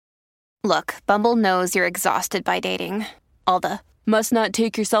Look, Bumble knows you're exhausted by dating. All the must not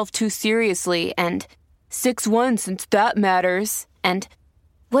take yourself too seriously and 6'1" since that matters. And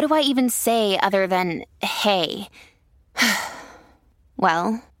what do I even say other than hey?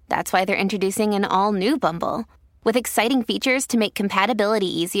 Well, that's why they're introducing an all-new Bumble with exciting features to make compatibility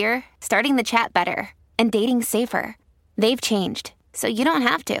easier, starting the chat better, and dating safer. They've changed, so you don't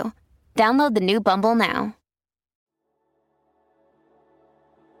have to. Download the new Bumble now.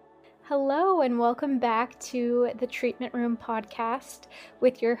 Hello and welcome back to the Treatment Room podcast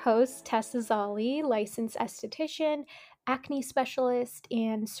with your host, Tessa Zali, licensed esthetician, acne specialist,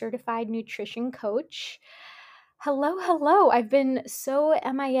 and certified nutrition coach. Hello. I've been so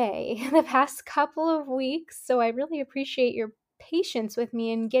MIA the past couple of weeks, so I really appreciate your patience with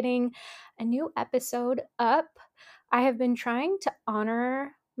me in getting a new episode up. I have been trying to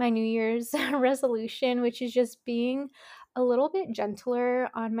honor my New Year's resolution, which is just being a little bit gentler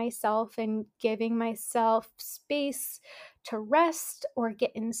on myself and giving myself space to rest or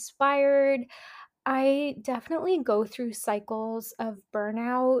get inspired. I definitely go through cycles of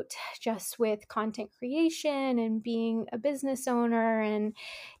burnout just with content creation and being a business owner, and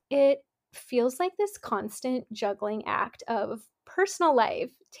it feels like this constant juggling act of personal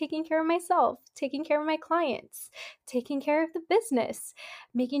life, taking care of myself, taking care of my clients, taking care of the business,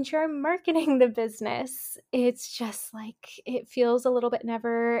 making sure I'm marketing the business. It's just like it feels a little bit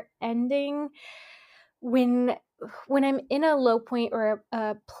never ending. When I'm in a low point or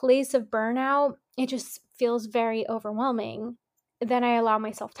a place of burnout, it just feels very overwhelming. Then I allow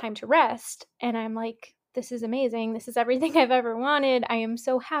myself time to rest and I'm like, this is amazing. This is everything I've ever wanted. I am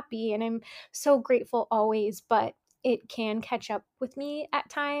so happy and I'm so grateful always, but it can catch up with me at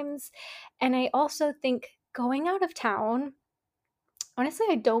times. And I also think going out of town, honestly,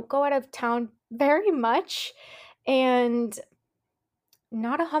 I don't go out of town very much. And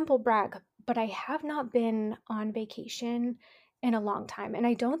not a humble brag, but I have not been on vacation in a long time. And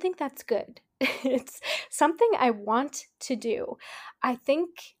I don't think that's good. It's something I want to do. I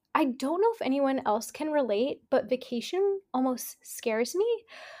don't know if anyone else can relate, but vacation almost scares me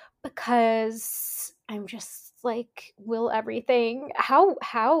because I'm just like, will everything, how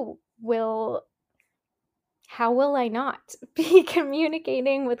will I not be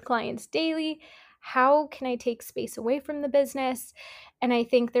communicating with clients daily? How can I take space away from the business? And I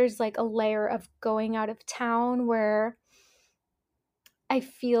think there's like a layer of going out of town where I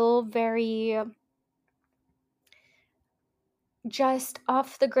feel very just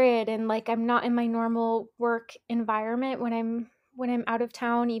off the grid and like I'm not in my normal work environment when I'm out of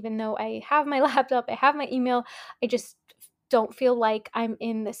town. Even though I have my laptop, I have my email, I just don't feel like I'm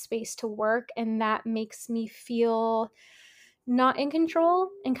in the space to work, and that makes me feel not in control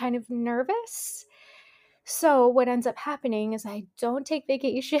and kind of nervous. So what ends up happening is I don't take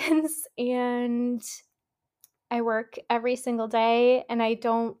vacations and I work every single day and I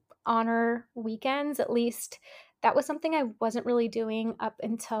don't honor weekends. At least that was something I wasn't really doing up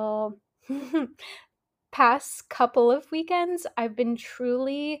until past couple of weekends. I've been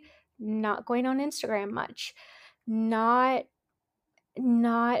truly not going on Instagram much, not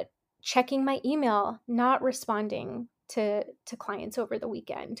checking my email, not responding to clients over the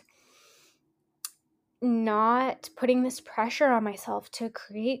weekend, not putting this pressure on myself to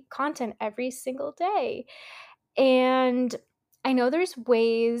create content every single day. And I know there's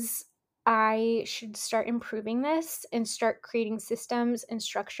ways I should start improving this and start creating systems and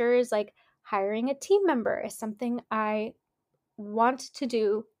structures. Like hiring a team member is something I want to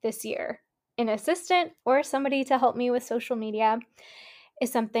do this year. An assistant or somebody to help me with social media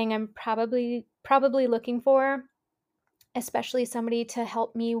is something I'm probably looking for, especially somebody to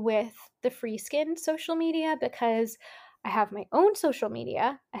help me with the free skin social media, because I have my own social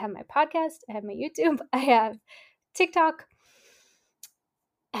media. I have my podcast, I have my YouTube, I have TikTok,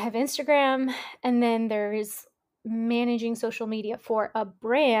 I have Instagram, and then there's managing social media for a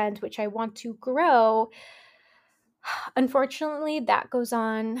brand, which I want to grow. Unfortunately, that goes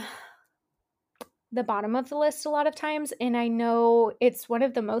on the bottom of the list a lot of times, and I know it's one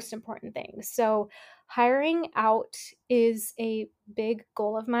of the most important things. So hiring out is a big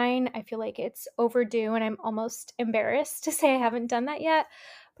goal of mine. I feel like it's overdue and I'm almost embarrassed to say I haven't done that yet,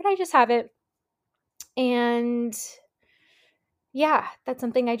 but I just haven't. And yeah, that's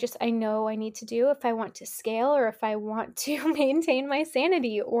something I know I need to do if I want to scale or if I want to maintain my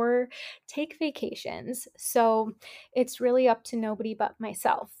sanity or take vacations. So it's really up to nobody but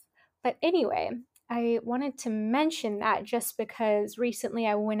myself. But anyway, I wanted to mention that just because recently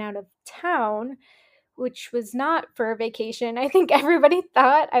I went out of town, which was not for a vacation. I think everybody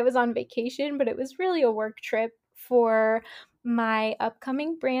thought I was on vacation, but it was really a work trip for my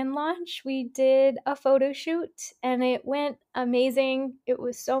upcoming brand launch, we did a photo shoot and it went amazing. It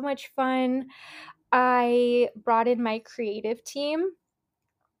was so much fun. I brought in my creative team,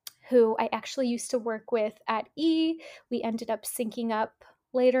 who I actually used to work with at E. We ended up syncing up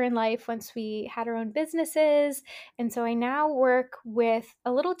later in life once we had our own businesses. And so I now work with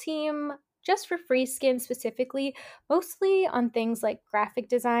a little team just for Free Skin specifically, mostly on things like graphic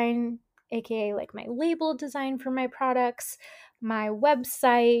design, aka like my label design for my products, my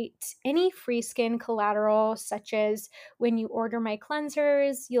website, any Free Skin collateral, such as when you order my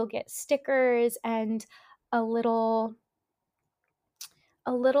cleansers, you'll get stickers and a little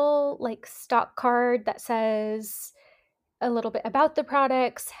like stock card that says a little bit about the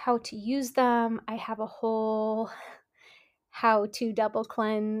products, how to use them. I have a whole how to double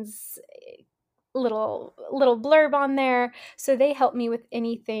cleanse little blurb on there. So they help me with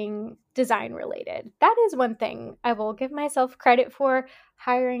anything design related. That is one thing I will give myself credit for,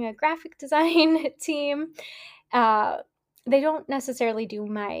 hiring a graphic design team. They don't necessarily do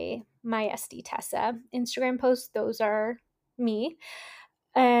my SD Tessa Instagram posts. Those are me.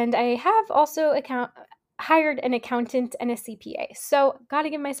 And I have also hired an accountant and a CPA. So got to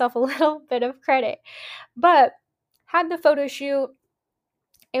give myself a little bit of credit. But had the photo shoot.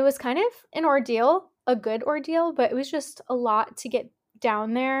 It was kind of an ordeal, a good ordeal, but it was just a lot to get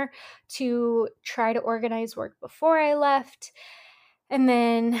down there to try to organize work before I left. And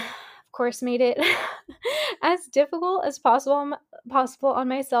then, of course, made it as difficult as possible on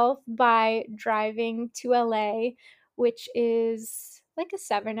myself by driving to LA, which is like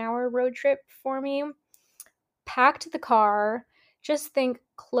a 7-hour road trip for me. Packed the car, just think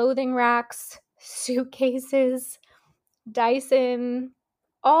clothing racks, suitcases, Dyson,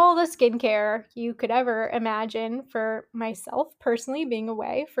 all the skincare you could ever imagine for myself personally being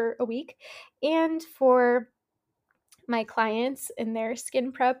away for a week, and for my clients and their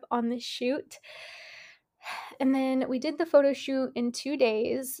skin prep on the shoot. And then we did the photo shoot in 2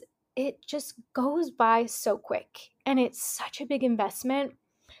 days. It just goes by so quick and it's such a big investment.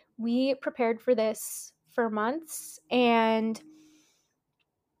 We prepared for this for months, and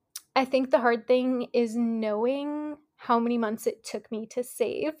I think the hard thing is knowing how many months it took me to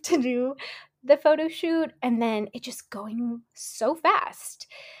save to do the photo shoot, and then it just going so fast.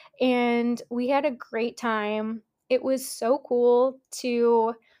 And we had a great time. It was so cool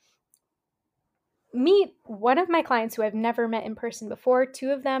to meet one of my clients who I've never met in person before.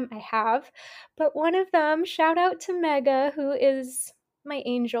 2 of them I have, but one of them, shout out to Mega, who is my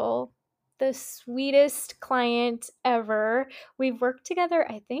angel, the sweetest client ever. We've worked together,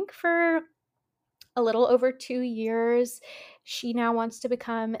 I think, for a little over 2 years. She now wants to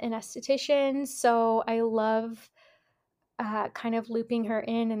become an esthetician, so I love kind of looping her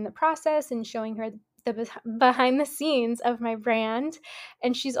in the process and showing her the behind the scenes of my brand.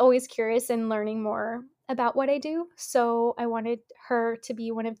 And she's always curious and learning more about what I do. So I wanted her to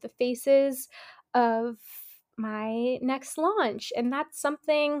be one of the faces of my next launch. And that's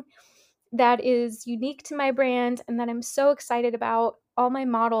something that is unique to my brand and that I'm so excited about. All my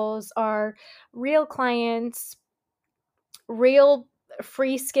models are real clients, real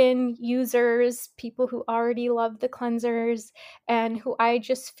Free Skin users, people who already love the cleansers and who I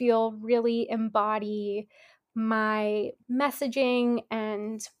just feel really embody my messaging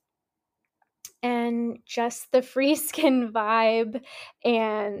and just the Free Skin vibe.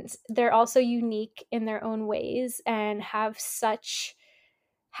 And they're also unique in their own ways and have such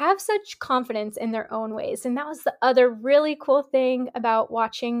confidence in their own ways. And that was the other really cool thing about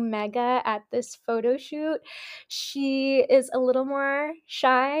watching Mega at this photo shoot. She is a little more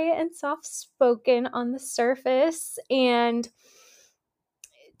shy and soft-spoken on the surface, and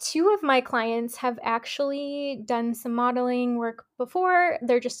 2 of my clients have actually done some modeling work before.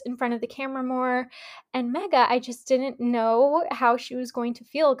 They're just in front of the camera more. And Mega, I just didn't know how she was going to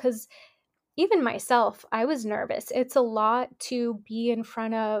feel, because even myself, I was nervous. It's a lot to be in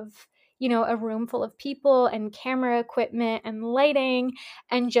front of, a room full of people and camera equipment and lighting,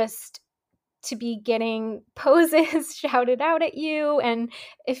 and just to be getting poses shouted out at you. And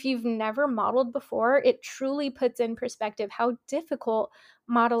if you've never modeled before, it truly puts in perspective how difficult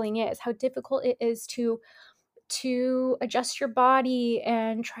modeling is, how difficult it is to adjust your body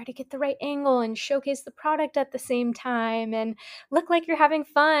and try to get the right angle and showcase the product at the same time and look like you're having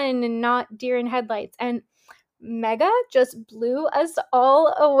fun and not deer in headlights. And Mega just blew us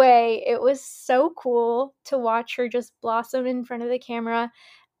all away. It was so cool to watch her just blossom in front of the camera.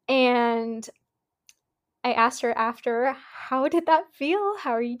 And I asked her after, how did that feel?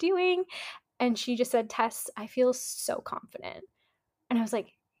 How are you doing? And she just said, Tess, I feel so confident. And I was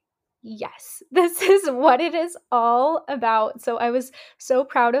like, yes, this is what it is all about. So I was so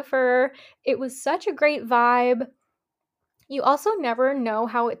proud of her. It was such a great vibe. You also never know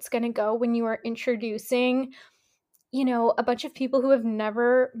how it's going to go when you are introducing, a bunch of people who have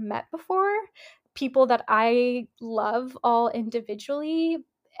never met before, people that I love all individually.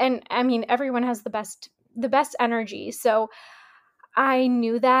 And I mean, everyone has the best energy. So I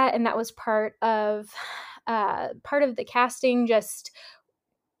knew that, and that was part of the casting, just,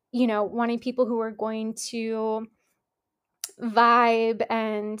 wanting people who are going to vibe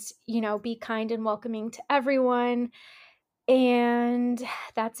and, be kind and welcoming to everyone. And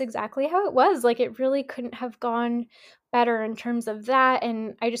that's exactly how it was. Like, it really couldn't have gone better in terms of that.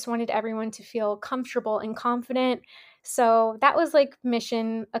 And I just wanted everyone to feel comfortable and confident. So that was like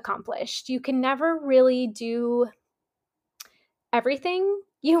mission accomplished. You can never really do everything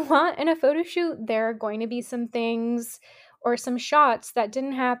you want in a photo shoot. There are going to be some things or some shots that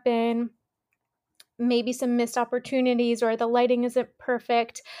didn't happen, maybe some missed opportunities, or the lighting isn't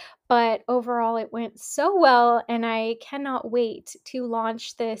perfect, but overall it went so well, and I cannot wait to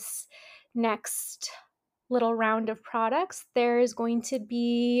launch this next little round of products. There is going to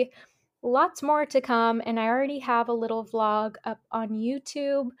be lots more to come, and I already have a little vlog up on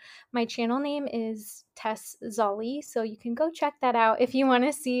YouTube. My channel name is Tess Zolly, so you can go check that out if you want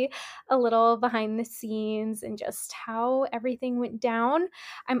to see a little behind the scenes and just how everything went down.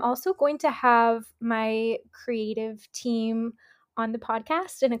 I'm also going to have my creative team on the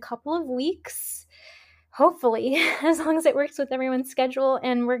podcast in a couple of weeks, hopefully, as long as it works with everyone's schedule.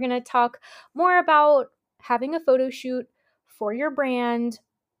 And we're going to talk more about having a photo shoot for your brand,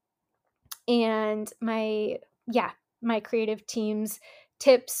 and my creative team's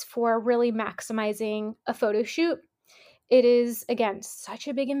tips for really maximizing a photo shoot. It is, again, such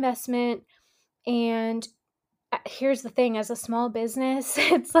a big investment. And here's the thing, as a small business,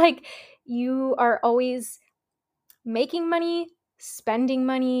 it's like you are always making money, spending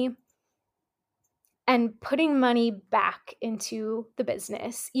money, and putting money back into the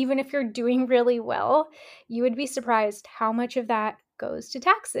business. Even if you're doing really well, you would be surprised how much of that goes to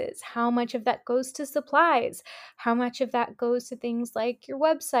taxes, how much of that goes to supplies, how much of that goes to things like your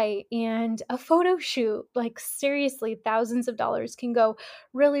website and a photo shoot. Like, seriously, thousands of dollars can go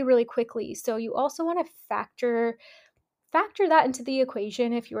really, really quickly. So you also want to factor that into the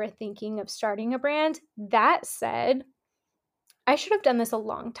equation if you are thinking of starting a brand. That said, I should have done this a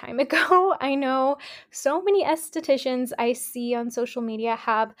long time ago. I know so many estheticians I see on social media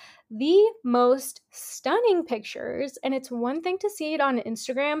have the most stunning pictures, and it's one thing to see it on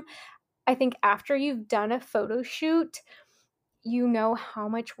Instagram. I think after you've done a photo shoot, you know how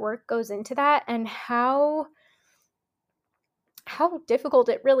much work goes into that and how difficult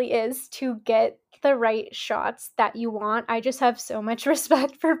it really is to get the right shots that you want. I just have so much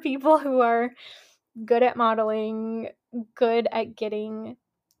respect for people who are good at modeling, good at getting,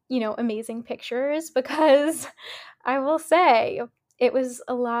 amazing pictures, because I will say it was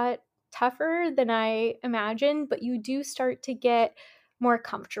a lot tougher than I imagined, but you do start to get more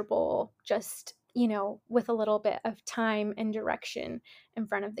comfortable just, with a little bit of time and direction in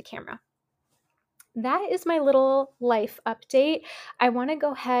front of the camera. That is my little life update. I want to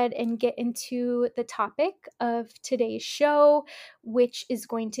go ahead and get into the topic of today's show, which is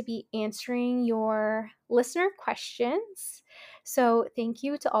going to be answering your listener questions. So, thank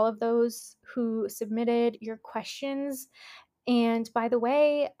you to all of those who submitted your questions. And by the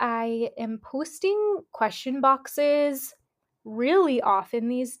way, I am posting question boxes really often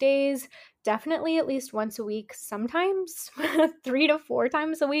these days, definitely at least once a week, sometimes 3 to 4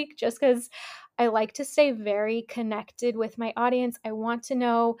 times a week, just because I like to stay very connected with my audience. I want to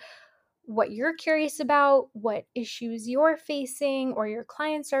know what you're curious about, what issues you're facing or your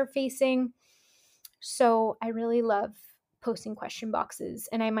clients are facing. So I really love posting question boxes,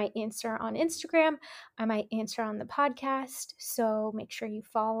 and I might answer on Instagram. I might answer on the podcast. So make sure you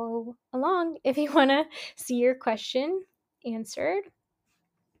follow along if you want to see your question answered.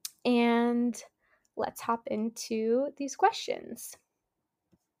 And let's hop into these questions.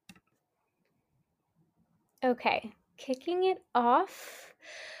 Okay, kicking it off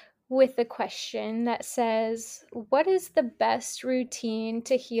with a question that says, what is the best routine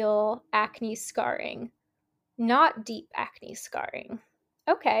to heal acne scarring? Not deep acne scarring.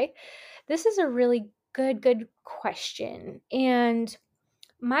 Okay, this is a really good question. And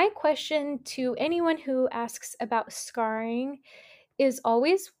my question to anyone who asks about scarring is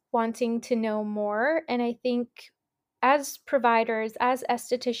always wanting to know more. And I think as providers, as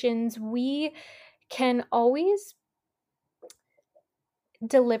estheticians, we can always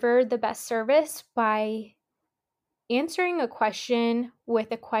deliver the best service by answering a question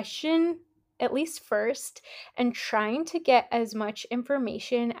with a question at least first, and trying to get as much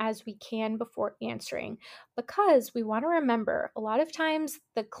information as we can before answering, because we want to remember a lot of times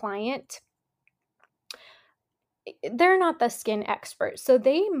the client, they're not the skin expert, so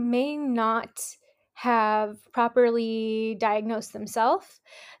they may not have properly diagnosed themselves.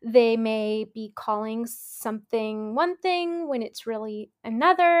 They may be calling something one thing when it's really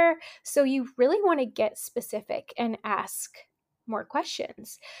another. So you really want to get specific and ask more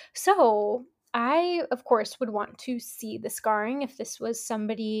questions. So I, of course, would want to see the scarring if this was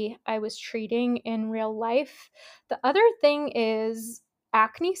somebody I was treating in real life. The other thing is,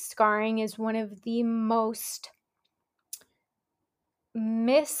 acne scarring is one of the most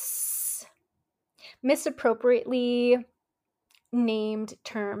misappropriately named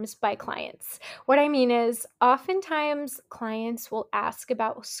terms by clients. What I mean is, oftentimes clients will ask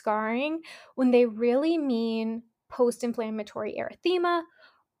about scarring when they really mean post-inflammatory erythema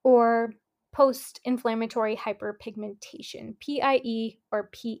or post-inflammatory hyperpigmentation, PIE or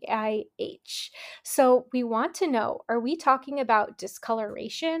PIH. So we want to know, are we talking about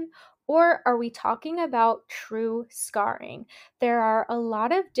discoloration or are we talking about true scarring? There are a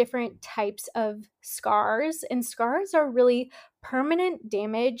lot of different types of scars, and scars are really permanent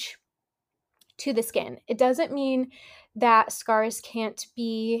damage to the skin. It doesn't mean that scars can't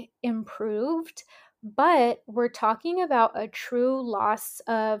be improved, but we're talking about a true loss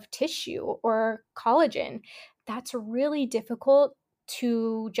of tissue or collagen. That's really difficult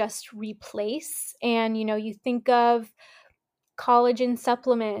to just replace. And, you think of collagen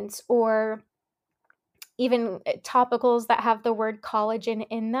supplements or even topicals that have the word collagen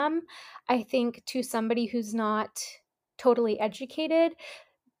in them. I think to somebody who's not totally educated,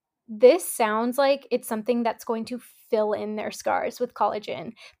 this sounds like it's something that's going to fill in their scars with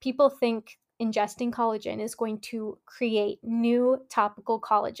collagen. People think ingesting collagen is going to create new topical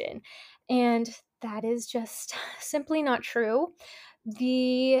collagen, and that is just simply not true.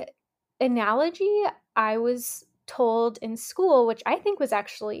 The analogy I was told in school, which I think was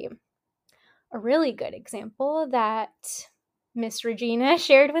actually a really good example that Miss Regina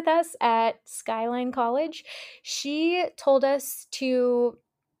shared with us at Skyline College, she told us to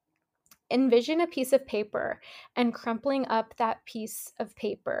envision a piece of paper and crumpling up that piece of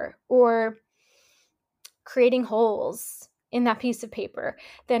paper, or creating holes in that piece of paper,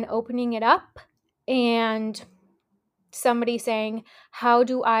 then opening it up and somebody saying, how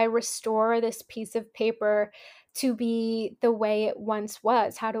do I restore this piece of paper to be the way it once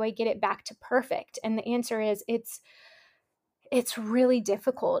was? How do I get it back to perfect? And the answer is, it's really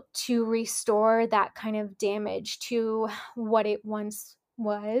difficult to restore that kind of damage to what it once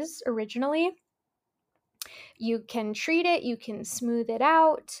was originally. You can treat it, you can smooth it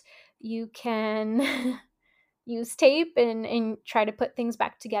out, you can use tape and try to put things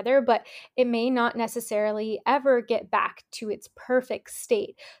back together, but it may not necessarily ever get back to its perfect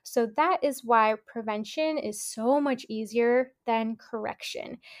state. So that is why prevention is so much easier than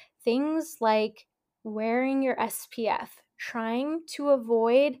correction. Things like wearing your SPF, trying to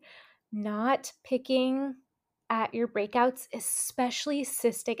avoid not picking at your breakouts, especially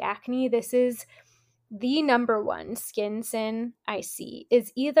cystic acne. This is the number one skin sin I see,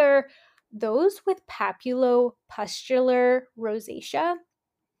 is either those with papulopustular rosacea,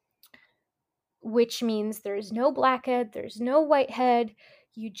 which means there's no blackhead, there's no whitehead,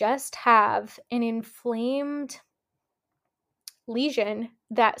 you just have an inflamed lesion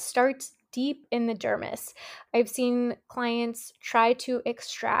that starts deep in the dermis. I've seen clients try to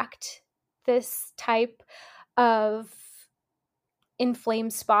extract this type of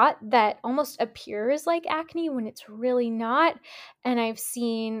inflamed spot that almost appears like acne when it's really not. And I've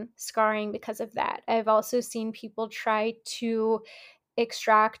seen scarring because of that. I've also seen people try to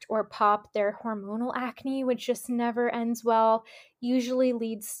extract or pop their hormonal acne, which just never ends well, usually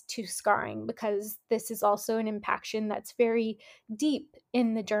leads to scarring because this is also an impaction that's very deep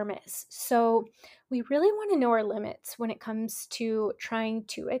in the dermis. So we really want to know our limits when it comes to trying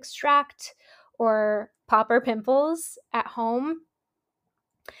to extract or pop our pimples at home.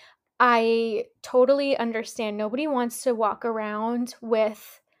 I totally understand. Nobody wants to walk around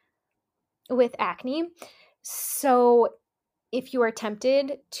with acne. So if you are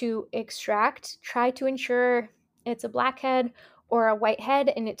tempted to extract, try to ensure it's a blackhead or a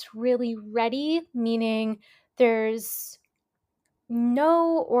whitehead and it's really ready, meaning there's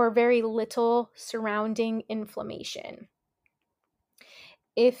no or very little surrounding inflammation.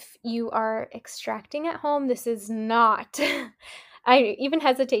 If you are extracting at home, this is not I even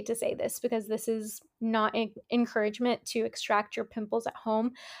hesitate to say this because this is not encouragement to extract your pimples at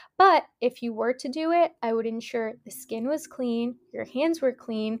home. But if you were to do it, I would ensure the skin was clean, your hands were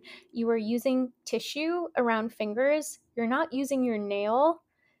clean, you were using tissue around fingers, you're not using your nail,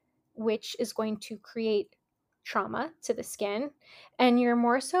 which is going to create trauma to the skin, and you're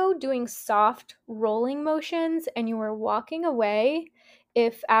more so doing soft rolling motions and you are walking away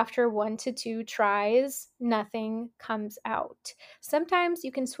if after 1 to 2 tries nothing comes out. Sometimes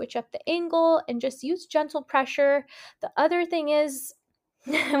you can switch up the angle and just use gentle pressure. The other thing is,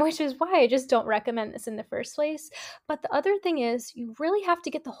 which is why I just don't recommend this in the first place. But the other thing is, you really have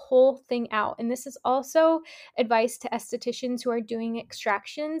to get the whole thing out. And this is also advice to estheticians who are doing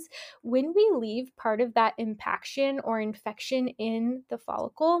extractions. When we leave part of that impaction or infection in the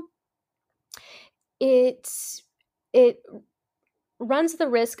follicle, it runs the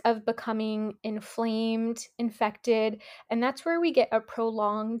risk of becoming inflamed, infected, and that's where we get a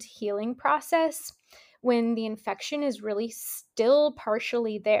prolonged healing process when the infection is really still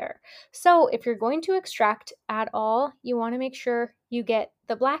partially there. So if you're going to extract at all, you want to make sure you get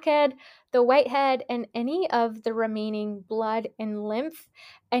the blackhead, the whitehead, and any of the remaining blood and lymph,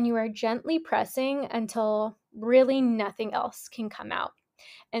 and you are gently pressing until really nothing else can come out.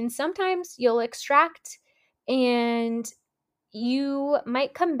 And sometimes you'll extract and you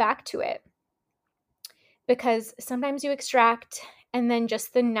might come back to it because sometimes you extract and then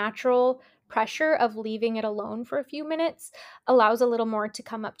just the natural pressure of leaving it alone for a few minutes allows a little more to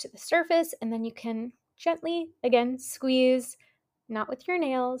come up to the surface, and then you can gently again squeeze, not with your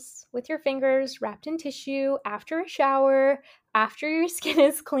nails, with your fingers wrapped in tissue after a shower, after your skin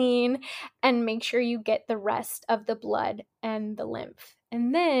is clean, and make sure you get the rest of the blood and the lymph,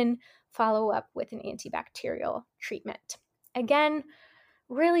 and then follow up with an antibacterial treatment. Again,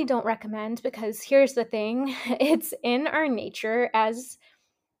 really don't recommend, because here's the thing, it's in our nature as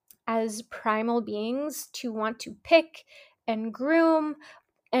primal beings to want to pick and groom,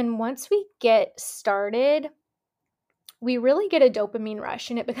 and once we get started, we really get a dopamine rush,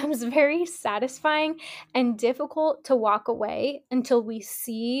 and it becomes very satisfying and difficult to walk away until we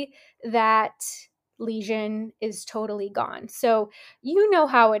see that lesion is totally gone. So you know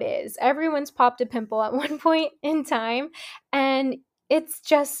how it is. Everyone's popped a pimple at one point in time, and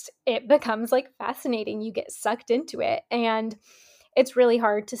it becomes like fascinating. You get sucked into it, and it's really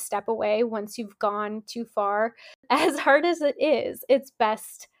hard to step away once you've gone too far. As hard as it is, it's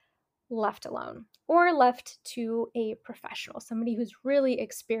best left alone or left to a professional, somebody who's really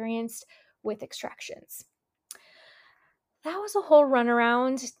experienced with extractions. That was a whole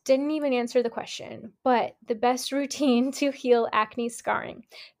runaround, didn't even answer the question, but the best routine to heal acne scarring.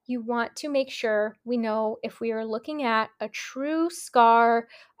 You want to make sure we know if we are looking at a true scar,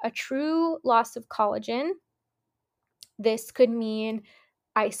 a true loss of collagen. This could mean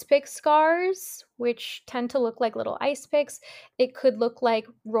ice pick scars, which tend to look like little ice picks. It could look like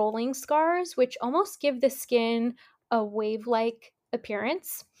rolling scars, which almost give the skin a wave-like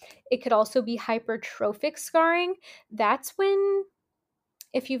appearance. It could also be hypertrophic scarring. That's when,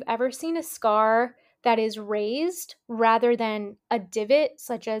 if you've ever seen a scar that is raised rather than a divot,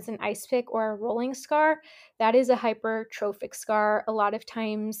 such as an ice pick or a rolling scar, that is a hypertrophic scar. A lot of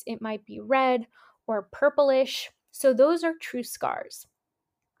times it might be red or purplish. So those are true scars.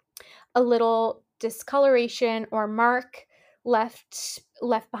 A little discoloration or mark left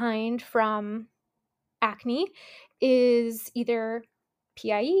behind from acne is either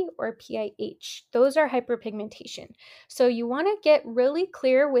PIE or PIH. Those are hyperpigmentation. So you want to get really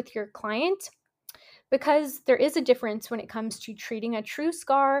clear with your client, because there is a difference when it comes to treating a true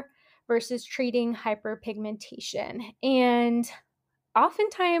scar versus treating hyperpigmentation. And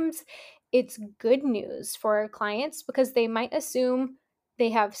oftentimes it's good news for our clients because they might assume they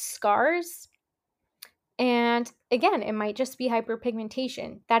have scars. And again, it might just be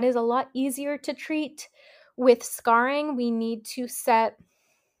hyperpigmentation. That is a lot easier to treat. With scarring, we need to set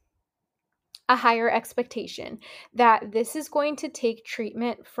a higher expectation that this is going to take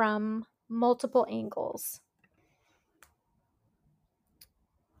treatment from multiple angles.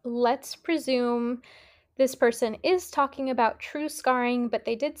 Let's presume this person is talking about true scarring, but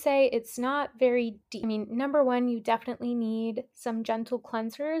they did say it's not very deep. I mean, number one, you definitely need some gentle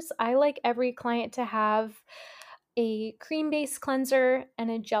cleansers. I like every client to have a cream-based cleanser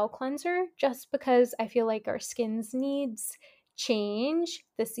and a gel cleanser, just because I feel like our skin's needs change,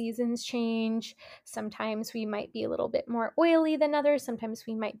 the seasons change. Sometimes we might be a little bit more oily than others, sometimes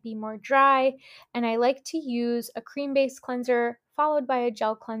we might be more dry, and I like to use a cream-based cleanser followed by a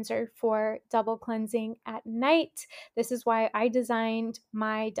gel cleanser for double cleansing at night. This is why I designed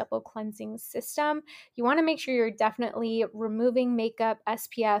my double cleansing system. You want to make sure you're definitely removing makeup,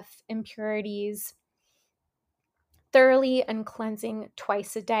 SPF, impurities thoroughly and cleansing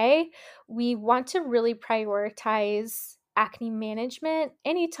twice a day. We want to really prioritize acne management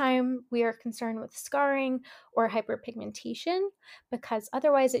anytime we are concerned with scarring or hyperpigmentation, because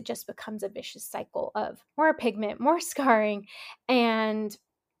otherwise it just becomes a vicious cycle of more pigment, more scarring. And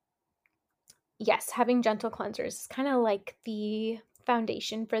yes, having gentle cleansers is kind of like the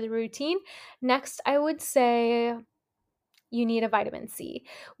foundation for the routine. Next, I would say you need a vitamin C.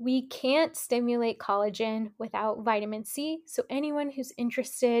 We can't stimulate collagen without vitamin C. So anyone who's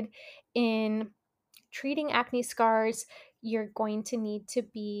interested in treating acne scars, you're going to need to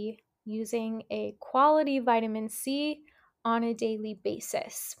be using a quality vitamin C on a daily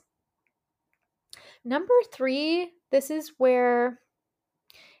basis. Number 3, this is where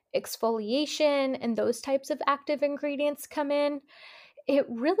exfoliation and those types of active ingredients come in. It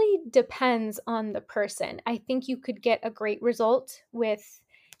really depends on the person. I think you could get a great result with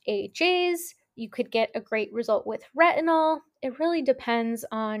AHAs. You could get a great result with retinol. It really depends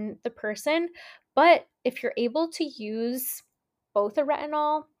on the person. But if you're able to use both a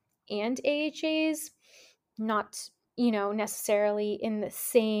retinol and AHAs, not, necessarily in the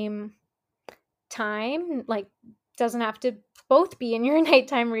same time, like doesn't have to both be in your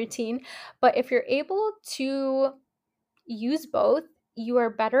nighttime routine, but if you're able to use both, you are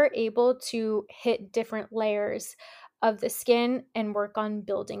better able to hit different layers of the skin and work on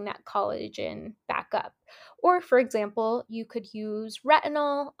building that collagen back up. Or, for example, you could use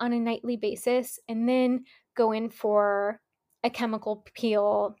retinol on a nightly basis and then go in for a chemical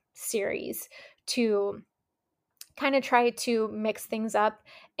peel series to kind of try to mix things up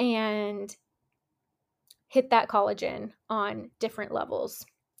and hit that collagen on different levels.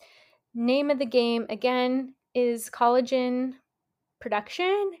 Name of the game, again, is collagen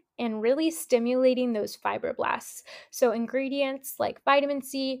production and really stimulating those fibroblasts. So ingredients like vitamin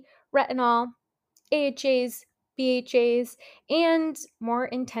C, retinol, AHAs, BHAs, and more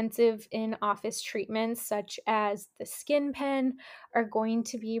intensive in-office treatments such as the skin pen are going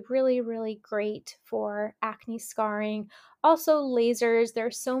to be really, really great for acne scarring. Also lasers, there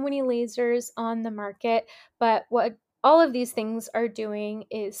are so many lasers on the market, but what all of these things are doing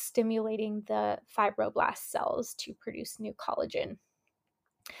is stimulating the fibroblast cells to produce new collagen.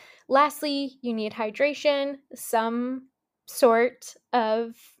 Lastly, you need hydration, some sort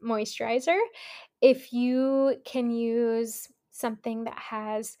of moisturizer. If you can use something that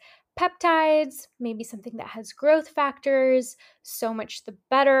has peptides, maybe something that has growth factors, so much the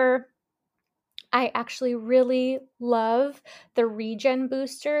better. I actually really love the Regen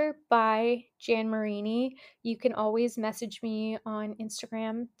Booster by Jan Marini. You can always message me on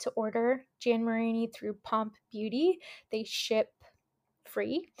Instagram to order Jan Marini through Pomp Beauty. They ship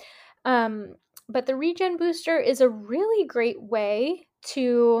free. But the Regen Booster is a really great way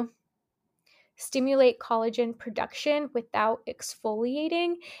to stimulate collagen production without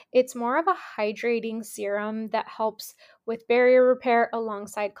exfoliating. It's more of a hydrating serum that helps with barrier repair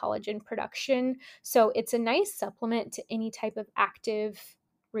alongside collagen production. So it's a nice supplement to any type of active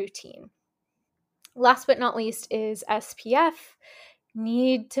routine. Last but not least is SPF.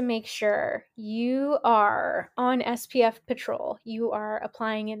 Need to make sure you are on SPF patrol. You are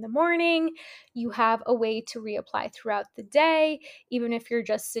applying in the morning. You have a way to reapply throughout the day, even if you're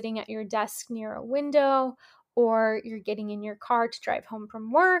just sitting at your desk near a window, or you're getting in your car to drive home from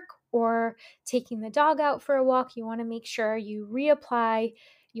work, or taking the dog out for a walk. You want to make sure you reapply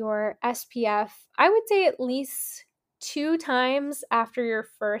your SPF. I would say at least 2 times after your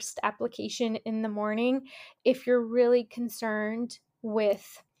first application in the morning if you're really concerned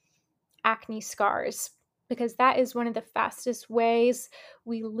with acne scars, because that is one of the fastest ways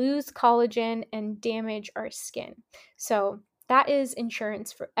we lose collagen and damage our skin. So that is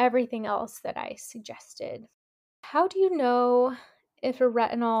insurance for everything else that I suggested. How do you know if a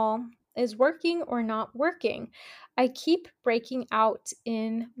retinol is working or not working? I keep breaking out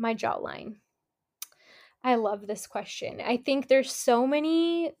in my jawline. I love this question. I think there's so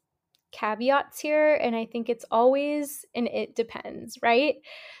many caveats here, and I think it's always an it depends, right?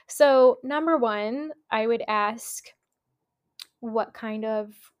 So, number 1, I would ask, what kind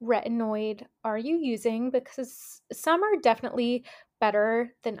of retinoid are you using? Because some are definitely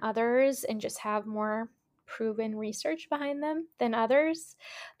better than others and just have more proven research behind them than others.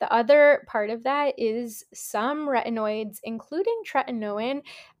 The other part of that is some retinoids, including tretinoin,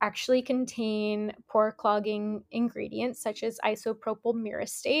 actually contain pore clogging ingredients such as isopropyl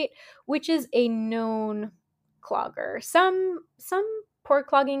myristate, which is a known clogger. Some pore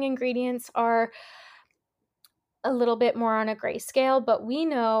clogging ingredients are a little bit more on a gray scale, but we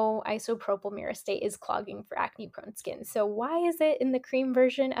know isopropyl myristate is clogging for acne-prone skin. So why is it in the cream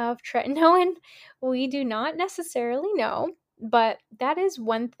version of tretinoin? We do not necessarily know, but that is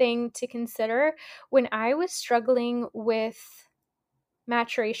one thing to consider. When I was struggling with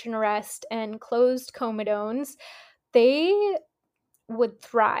maturation arrest and closed comedones, they would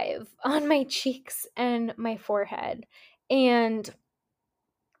thrive on my cheeks and my forehead. And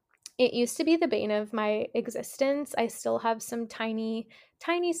it used to be the bane of my existence. I still have some tiny,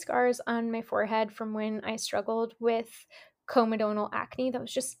 tiny scars on my forehead from when I struggled with comedonal acne that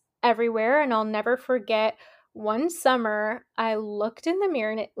was just everywhere. And I'll never forget one summer, I looked in the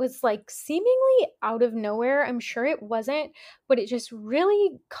mirror and it was like seemingly out of nowhere. I'm sure it wasn't, but it just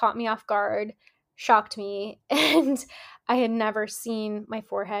really caught me off guard, shocked me. And I had never seen my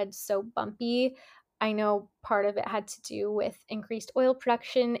forehead so bumpy. I know part of it had to do with increased oil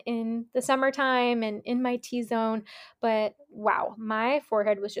production in the summertime and in my T-zone, but wow, my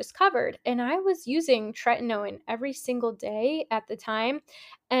forehead was just covered. And I was using tretinoin every single day at the time,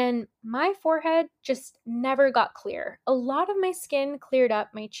 and my forehead just never got clear. A lot of my skin cleared up,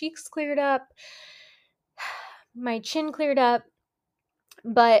 my cheeks cleared up, my chin cleared up,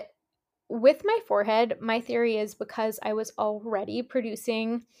 but with my forehead, my theory is because I was already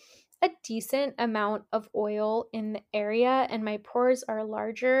producing a decent amount of oil in the area and my pores are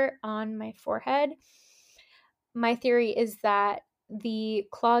larger on my forehead. My theory is that the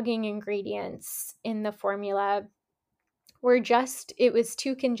clogging ingredients in the formula it was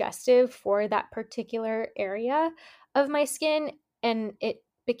too congestive for that particular area of my skin. And it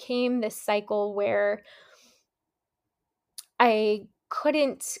became this cycle where I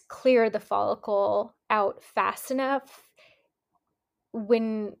couldn't clear the follicle out fast enough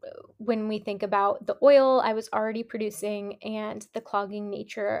when we think about the oil I was already producing and the clogging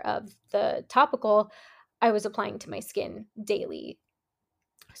nature of the topical I was applying to my skin daily.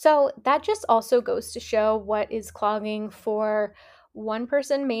 So that just also goes to show what is clogging for one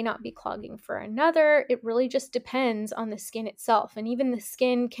person may not be clogging for another. It really just depends on the skin itself, and even the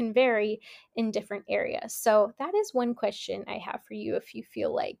skin can vary in different areas. So that is one question I have for you if you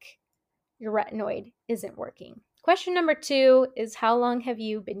feel like your retinoid isn't working. Question number 2 is, how long have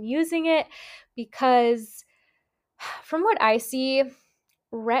you been using it? Because from what I see,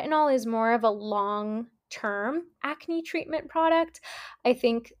 retinol is more of a long-term acne treatment product. I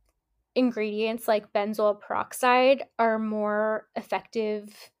think ingredients like benzoyl peroxide are more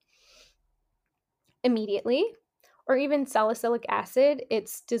effective immediately, or even salicylic acid.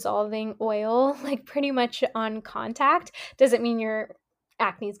 It's dissolving oil like pretty much on contact. Doesn't mean your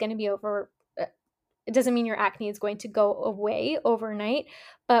acne is going to be over. It doesn't mean your acne is going to go away overnight.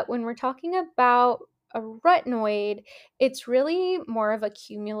 But when we're talking about a retinoid, it's really more of a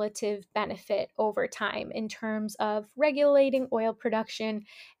cumulative benefit over time in terms of regulating oil production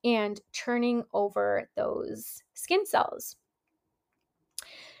and turning over those skin cells.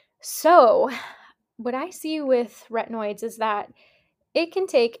 So, what I see with retinoids is that it can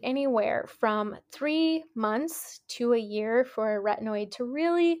take anywhere from 3 months to a year for a retinoid to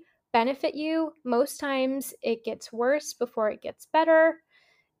really benefit you. Most times it gets worse before it gets better.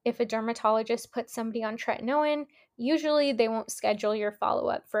 If a dermatologist puts somebody on tretinoin, usually they won't schedule your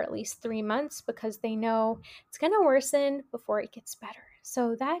follow-up for at least 3 months because they know it's going to worsen before it gets better.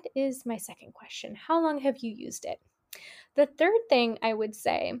 So that is my second question. How long have you used it? The third thing I would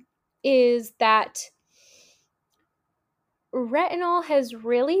say is that retinol has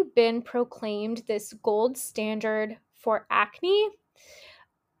really been proclaimed this gold standard for acne.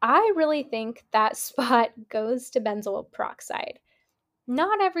 I really think that spot goes to benzoyl peroxide.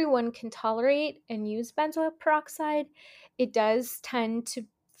 Not everyone can tolerate and use benzoyl peroxide. It does tend to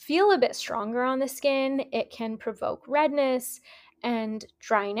feel a bit stronger on the skin. It can provoke redness and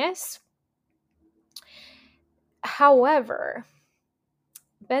dryness. However,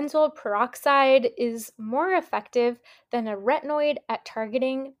 benzoyl peroxide is more effective than a retinoid at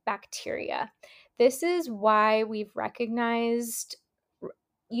targeting bacteria. This is why we've recognized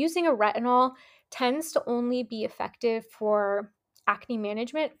using a retinol tends to only be effective for acne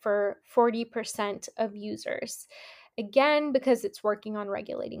management for 40% of users. Again, because it's working on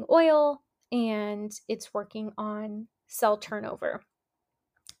regulating oil and it's working on cell turnover.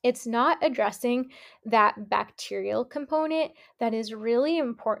 It's not addressing that bacterial component that is really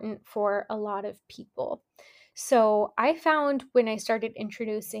important for a lot of people. So I found when I started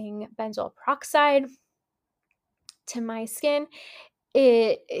introducing benzoyl peroxide to my skin,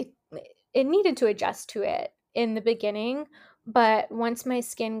 it needed to adjust to it in the beginning, But once my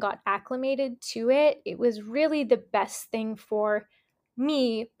skin got acclimated to it, it was really the best thing for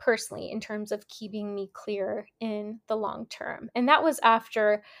me personally in terms of keeping me clear in the long term. And that was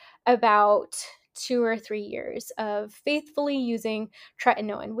after about 2 or 3 years of faithfully using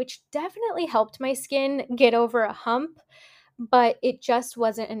tretinoin, which definitely helped my skin get over a hump, but it just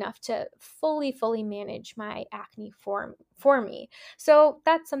wasn't enough to fully manage my acne for me. So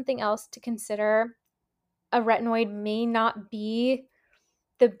that's something else to consider. A retinoid may not be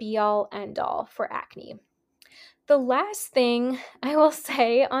the be all end all for acne. The last thing I will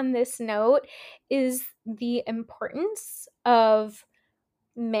say on this note is the importance of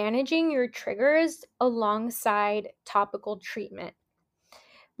managing your triggers alongside topical treatment.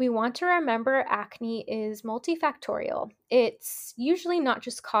 We want to remember acne is multifactorial. It's usually not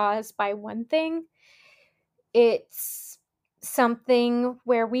just caused by one thing. It's something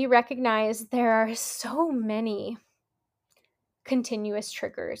where we recognize there are so many continuous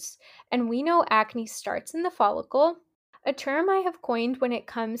triggers. And we know acne starts in the follicle. A term I have coined when it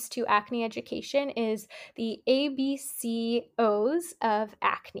comes to acne education is the ABCOs of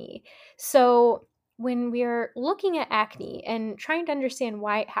acne. So when we're looking at acne and trying to understand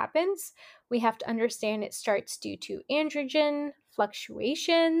why it happens, we have to understand it starts due to androgen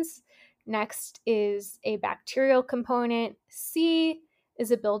fluctuations. Next is a bacterial component. C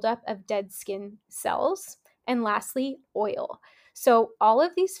is a buildup of dead skin cells. And lastly, oil. So all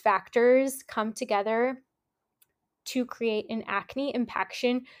of these factors come together to create an acne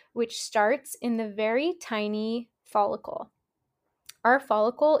impaction, which starts in the very tiny follicle. Our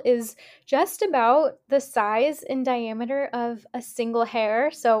follicle is just about the size and diameter of a single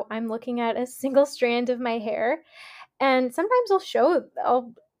hair. So I'm looking at a single strand of my hair, and sometimes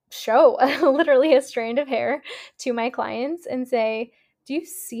I'll show literally a strand of hair to my clients and say, "Do you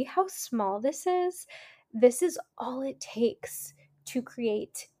see how small this is? This is all it takes to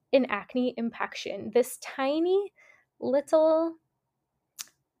create an acne impaction. This tiny little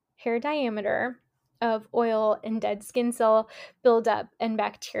hair diameter of oil and dead skin cell buildup and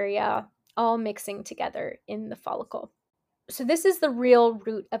bacteria all mixing together in the follicle." So this is the real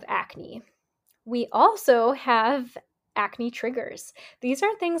root of acne. We also have acne triggers. These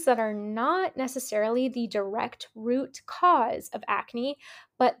are things that are not necessarily the direct root cause of acne,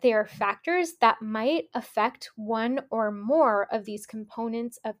 but they are factors that might affect one or more of these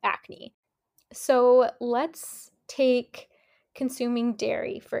components of acne. So let's take consuming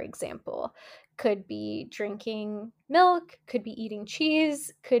dairy, for example. Could be drinking milk, could be eating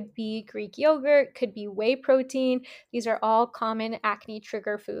cheese, could be Greek yogurt, could be whey protein. These are all common acne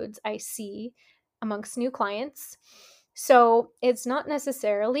trigger foods I see amongst new clients. So it's not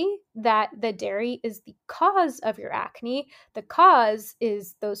necessarily that the dairy is the cause of your acne. The cause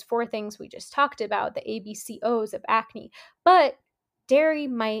is those four things we just talked about, the ABCOs of acne. But dairy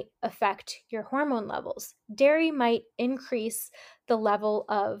might affect your hormone levels. Dairy might increase the level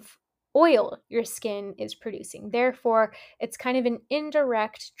of oil your skin is producing. Therefore, it's kind of an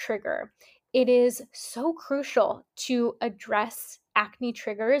indirect trigger. It is so crucial to address acne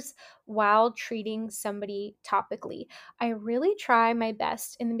triggers while treating somebody topically. I really try my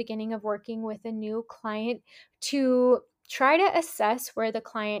best in the beginning of working with a new client to try to assess where the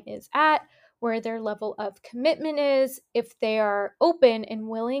client is at, where their level of commitment is, if they are open and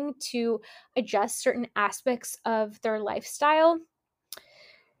willing to adjust certain aspects of their lifestyle.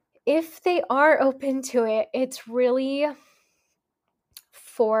 If they are open to it, it's really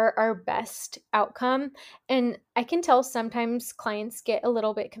for our best outcome. And I can tell sometimes clients get a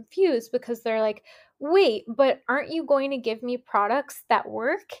little bit confused because they're like, wait, but aren't you going to give me products that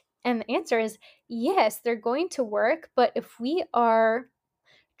work? And the answer is yes, they're going to work. But if we are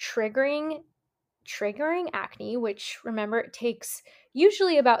triggering acne, which remember it takes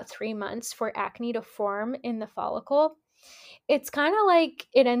usually about 3 months for acne to form in the follicle, it's kind of like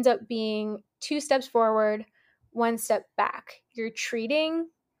it ends up being 2 steps forward, 1 step back. You're treating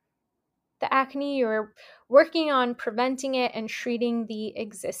the acne, you're working on preventing it and treating the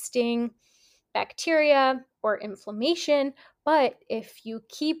existing bacteria or inflammation. But if you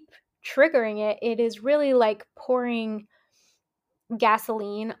keep triggering it, it is really like pouring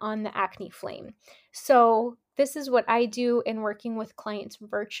gasoline on the acne flame. So this is what I do in working with clients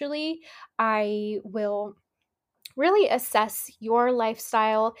virtually. I will really assess your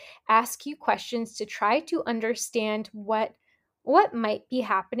lifestyle, ask you questions to try to understand what might be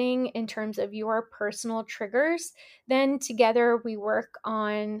happening in terms of your personal triggers. Then together we work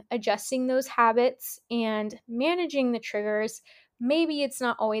on adjusting those habits and managing the triggers. Maybe it's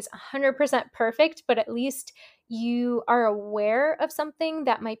not always 100% perfect, but at least you are aware of something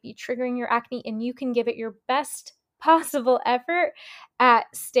that might be triggering your acne and you can give it your best possible effort at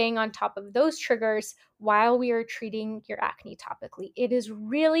staying on top of those triggers while we are treating your acne topically. It is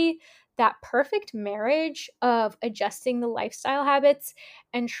really that perfect marriage of adjusting the lifestyle habits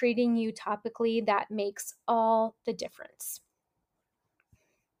and treating you topically that makes all the difference.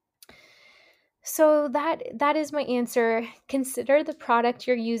 So that is my answer. Consider the product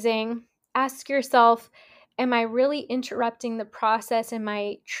you're using. Ask yourself, am I really interrupting the process? Am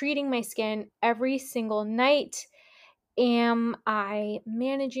I treating my skin every single night? Am I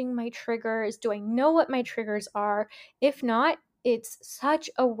managing my triggers? Do I know what my triggers are? If not, it's such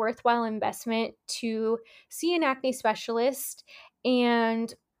a worthwhile investment to see an acne specialist.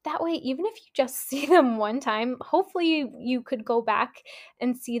 And that way, even if you just see them one time, hopefully you could go back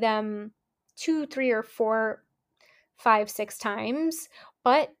and see them 2, 3, or 4, 5, 6 times.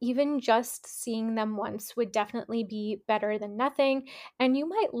 But even just seeing them once would definitely be better than nothing. And you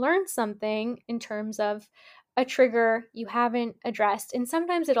might learn something in terms of a trigger you haven't addressed. And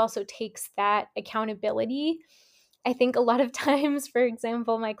sometimes it also takes that accountability. I think a lot of times, for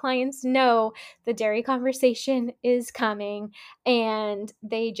example, my clients know the dairy conversation is coming and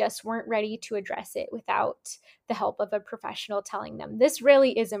they just weren't ready to address it without the help of a professional telling them this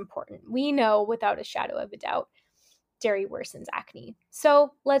really is important. We know without a shadow of a doubt dairy worsens acne.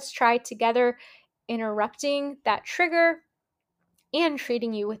 So let's try together interrupting that trigger and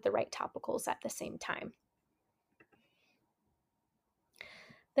treating you with the right topicals at the same time.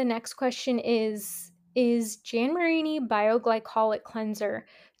 The next question is Jan Marini Bioglycolic Cleanser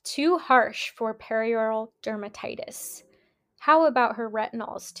too harsh for perioral dermatitis? How about her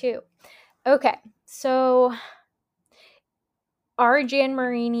retinols too? Okay, so are Jan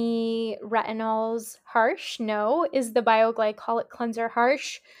Marini retinols harsh? No. Is the Bioglycolic Cleanser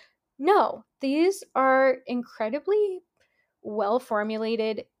harsh? No. These are incredibly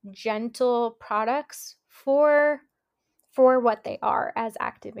well-formulated, gentle products for what they are as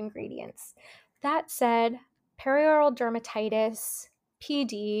active ingredients. That said, perioral dermatitis,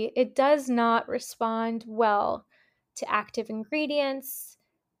 PD, it does not respond well to active ingredients,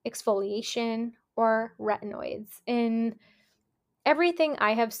 exfoliation, or retinoids. In everything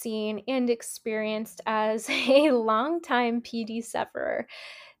I have seen and experienced as a longtime PD sufferer,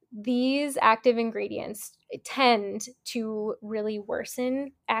 these active ingredients tend to really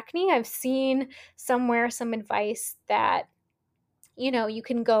worsen acne. I've seen somewhere some advice that you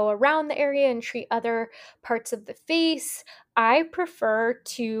can go around the area and treat other parts of the face. I prefer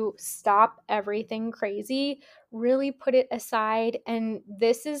to stop everything crazy, really put it aside. And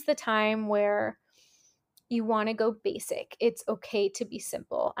this is the time where you want to go basic. It's okay to be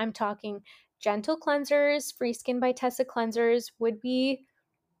simple. I'm talking gentle cleansers, Free Skin by Tessa cleansers would be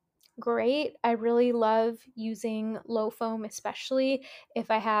great. I really love using low foam, especially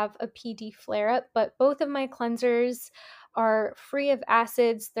if I have a PD flare up, but both of my cleansers are free of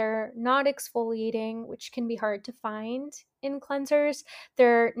acids. They're not exfoliating, which can be hard to find in cleansers.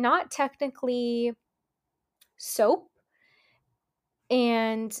 They're not technically soap,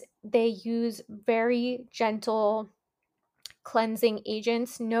 and they use very gentle cleansing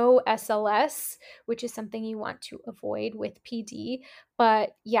agents, no SLS, which is something you want to avoid with PD.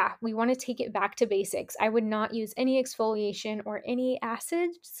 But yeah, we want to take it back to basics. I would not use any exfoliation or any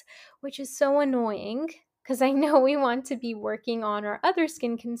acids, which is so annoying because I know we want to be working on our other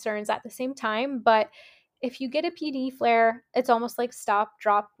skin concerns at the same time. But if you get a PD flare, it's almost like stop,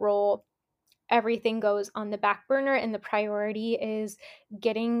 drop, roll. Everything goes on the back burner, and the priority is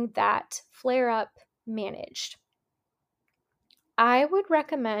getting that flare up managed. I would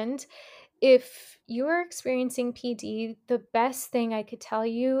recommend, if you're experiencing PD, the best thing I could tell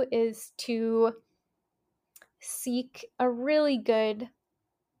you is to seek a really good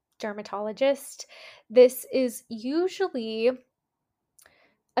dermatologist. This is usually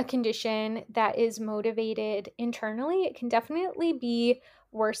a condition that is motivated internally. It can definitely be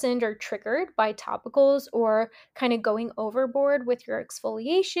worsened or triggered by topicals or kind of going overboard with your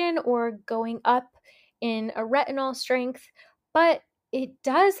exfoliation or going up in a retinol strength. But it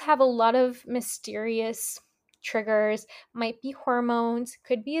does have a lot of mysterious triggers, might be hormones,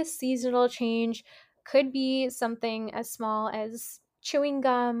 could be a seasonal change, could be something as small as chewing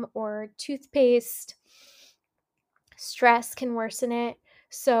gum or toothpaste. Stress can worsen it.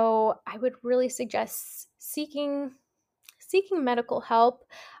 So I would really suggest seeking medical help.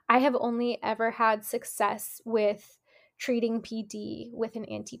 I have only ever had success with treating PD with an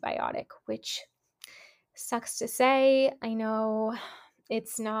antibiotic, which sucks to say. I know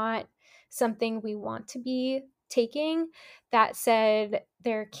it's not something we want to be taking. That said,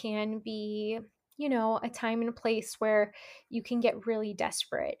 there can be a time and a place where you can get really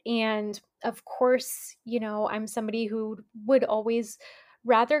desperate. And of course, I'm somebody who would always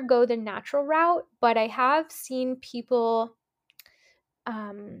rather go the natural route, but I have seen people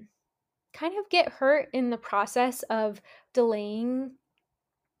kind of get hurt in the process of delaying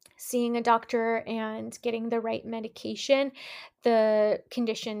seeing a doctor and getting the right medication. The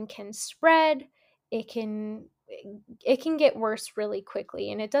condition can spread. It can get worse really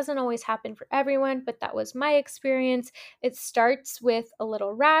quickly, and it doesn't always happen for everyone, but that was my experience. It starts with a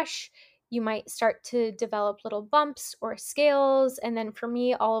little rash. You might start to develop little bumps or scales, and then for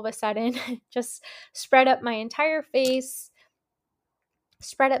me, all of a sudden, just spread up my entire face,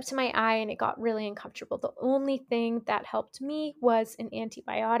 spread up to my eye, and it got really uncomfortable. The only thing that helped me was an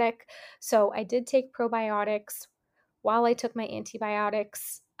antibiotic. So I did take probiotics. While I took my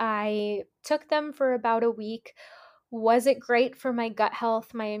antibiotics, I took them for about a week. Was it great for my gut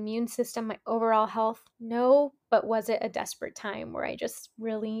health, my immune system, my overall health? No, but was it a desperate time where I just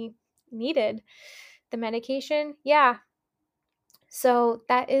really needed the medication? Yeah. So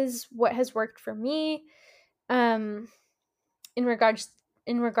that is what has worked for me. Um, in regards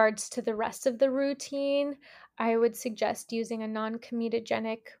to the rest of the routine, I would suggest using a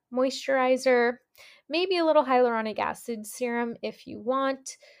non-comedogenic moisturizer, maybe a little hyaluronic acid serum if you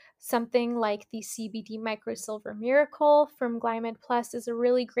want. Something like the CBD Microsilver Miracle from Glymed Plus is a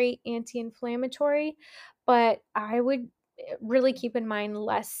really great anti-inflammatory, but I would really keep in mind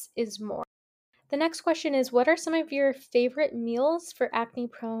less is more. The next question is, what are some of your favorite meals for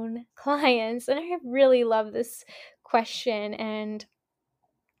acne-prone clients? And I really love this question. And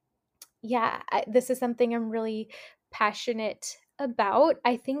yeah, this is something I'm really passionate about.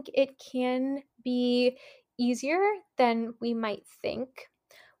 I think it can be easier than we might think.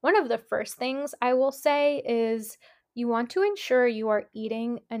 One of the first things I will say is you want to ensure you are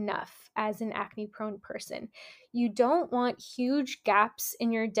eating enough as an acne prone person. You don't want huge gaps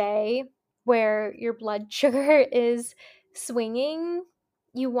in your day where your blood sugar is swinging.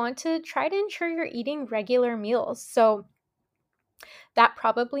 You want to try to ensure you're eating regular meals. So that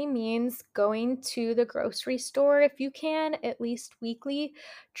probably means going to the grocery store if you can, at least weekly,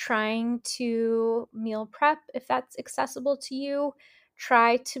 trying to meal prep if that's accessible to you.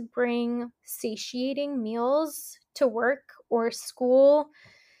 Try to bring satiating meals to work or school,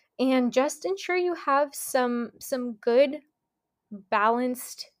 and just ensure you have some good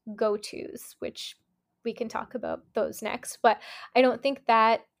balanced go-tos, which we can talk about those next. But I don't think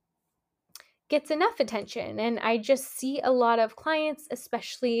that gets enough attention. And I just see a lot of clients,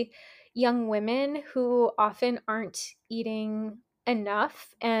 especially young women, who often aren't eating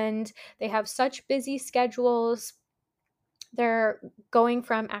enough and they have such busy schedules. They're going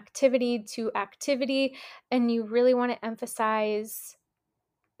from activity to activity, and you really want to emphasize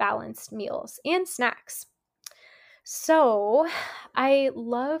balanced meals and snacks. So, I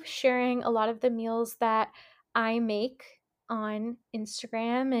love sharing a lot of the meals that I make on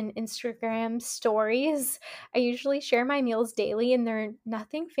Instagram and Instagram stories. I usually share my meals daily, and they're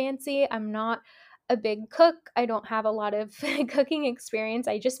nothing fancy. I'm not a big cook. I don't have a lot of cooking experience.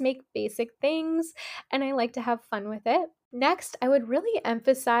 I just make basic things, and I like to have fun with it. Next, I would really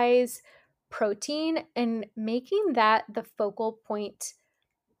emphasize protein and making that the focal point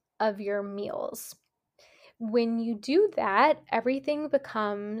of your meals. When you do that, everything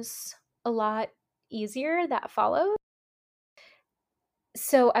becomes a lot easier that follows.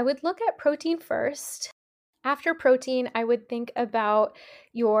 So I would look at protein first. After protein, I would think about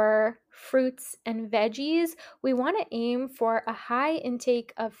your fruits and veggies. We want to aim for a high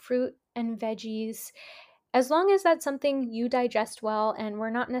intake of fruit and veggies, as long as that's something you digest well, and we're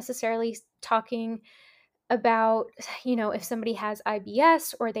not necessarily talking about, if somebody has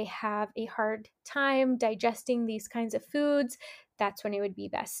IBS or they have a hard time digesting these kinds of foods. That's when it would be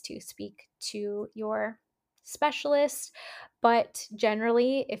best to speak to your specialist. But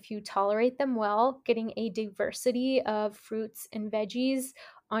generally, if you tolerate them well, getting a diversity of fruits and veggies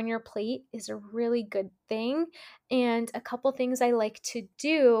on your plate is a really good thing. And a couple things I like to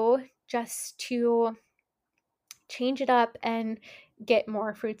do just to change it up and get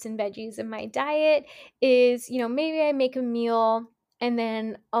more fruits and veggies in my diet is, maybe I make a meal and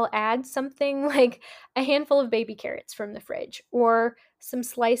then I'll add something like a handful of baby carrots from the fridge or some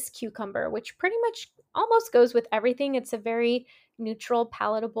sliced cucumber, which pretty much almost goes with everything. It's a very neutral,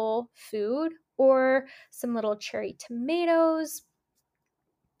 palatable food, or some little cherry tomatoes,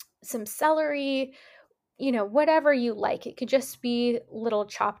 some celery, whatever you like. It could just be little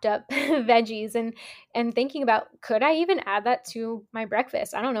chopped up veggies, and thinking about, could I even add that to my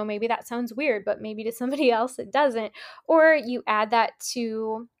breakfast? I don't know, maybe that sounds weird, but maybe to somebody else it doesn't. Or you add that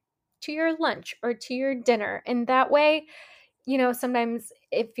to to your lunch or to your dinner. And that way, sometimes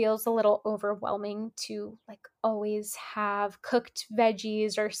it feels a little overwhelming to like always have cooked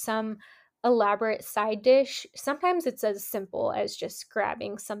veggies or some elaborate side dish. Sometimes it's as simple as just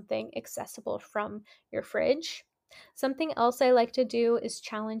grabbing something accessible from your fridge. Something else I like to do is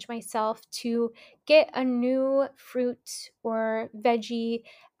challenge myself to get a new fruit or veggie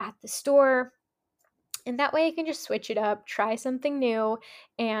at the store. And that way I can just switch it up, try something new,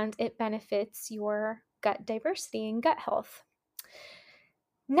 and it benefits your gut diversity and gut health.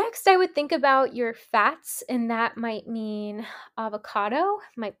 Next, I would think about your fats, and that might mean avocado,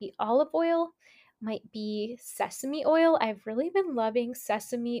 might be olive oil, might be sesame oil. I've really been loving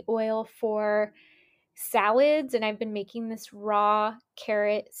sesame oil for salads, and I've been making this raw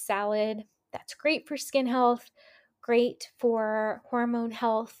carrot salad that's great for skin health, great for hormone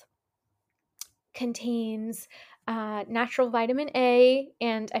health, contains natural vitamin A,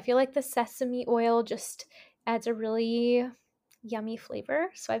 and I feel like the sesame oil just adds a really yummy flavor.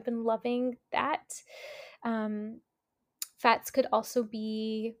 So I've been loving that. Fats could also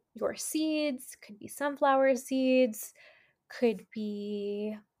be your seeds, could be sunflower seeds, could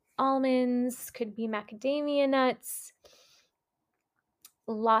be almonds, could be macadamia nuts.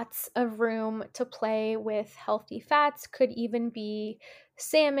 Lots of room to play with healthy fats, could even be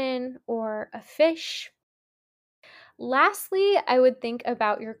salmon or a fish. Lastly, I would think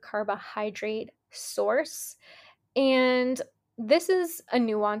about your carbohydrate source. And this is a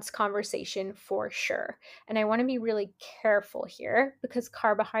nuanced conversation for sure. And I want to be really careful here because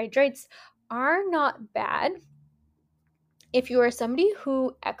carbohydrates are not bad. If you are somebody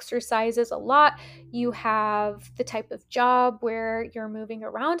who exercises a lot, you have the type of job where you're moving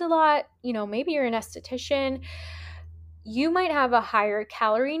around a lot, maybe you're an esthetician, you might have a higher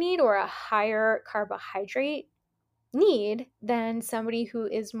calorie need or a higher carbohydrate need than somebody who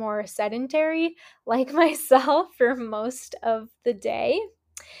is more sedentary like myself for most of the day.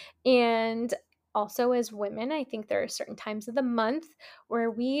 And also, as women, I think there are certain times of the month where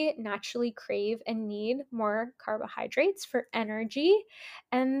we naturally crave and need more carbohydrates for energy.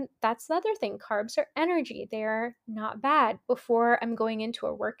 And that's the other thing, carbs are energy, they're not bad. Before I'm going into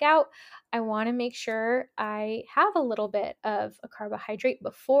a workout, I want to make sure I have a little bit of a carbohydrate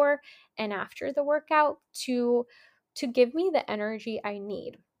before and after the workout to give me the energy I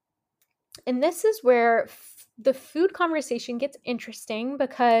need. And this is where the food conversation gets interesting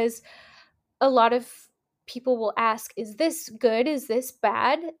because a lot of people will ask, is this good? Is this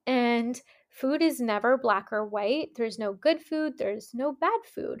bad? And food is never black or white. There's no good food, there's no bad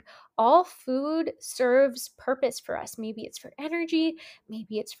food. All food serves purpose for us. Maybe it's for energy,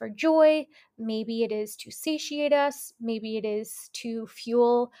 maybe it's for joy, maybe it is to satiate us, maybe it is to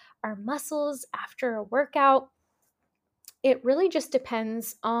fuel our muscles after a workout. It really just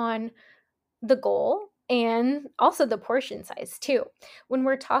depends on the goal and also the portion size too. When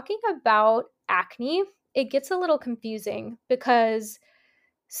we're talking about acne, it gets a little confusing because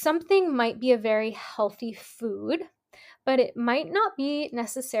something might be a very healthy food, but it might not be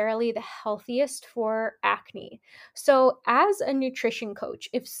necessarily the healthiest for acne. So, as a nutrition coach,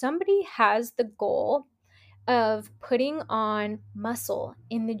 if somebody has the goal of putting on muscle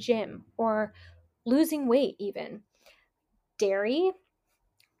in the gym or losing weight, even dairy,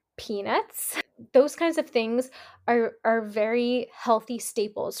 peanuts, those kinds of things are very healthy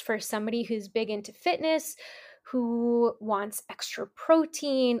staples for somebody who's big into fitness, who wants extra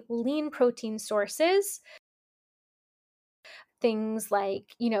protein, lean protein sources. Things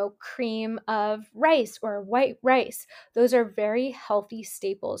like, cream of rice or white rice. Those are very healthy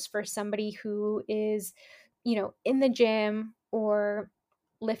staples for somebody who is, in the gym or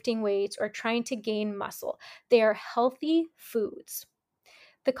lifting weights or trying to gain muscle. They are healthy foods.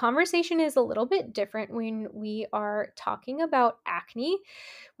 The conversation is a little bit different when we are talking about acne.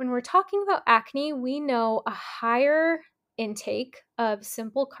 When we're talking about acne, we know a higher intake of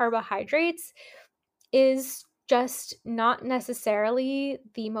simple carbohydrates is just not necessarily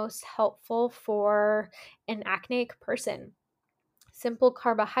the most helpful for an acneic person. Simple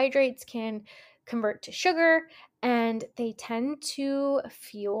carbohydrates can convert to sugar and they tend to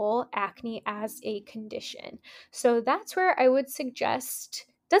fuel acne as a condition. So that's where I would suggest,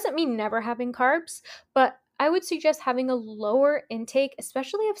 doesn't mean never having carbs, but I would suggest having a lower intake,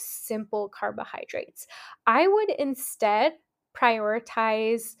 especially of simple carbohydrates. I would instead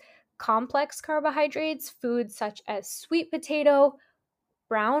prioritize complex carbohydrates, foods such as sweet potato,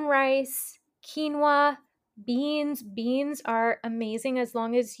 brown rice, quinoa, Beans are amazing as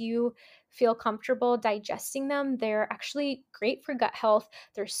long as you feel comfortable digesting them. They're actually great for gut health.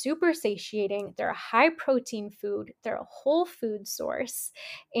 They're super satiating. They're a high protein food. They're a whole food source.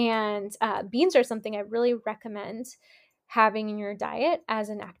 And beans are something I really recommend having in your diet as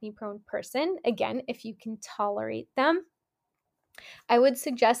an acne prone person. Again, if you can tolerate them, I would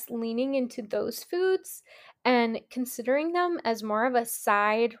suggest leaning into those foods and considering them as more of a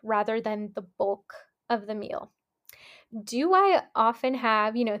side rather than the bulk of the meal. Do I often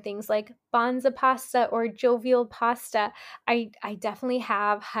have, things like Banza pasta or jovial pasta? I definitely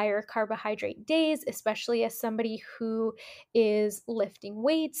have higher carbohydrate days, especially as somebody who is lifting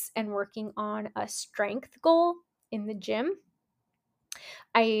weights and working on a strength goal in the gym.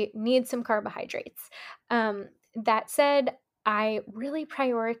 I need some carbohydrates. That said, I really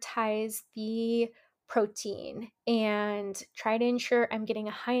prioritize the protein and try to ensure I'm getting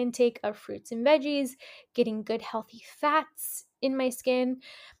a high intake of fruits and veggies, getting good healthy fats in my skin,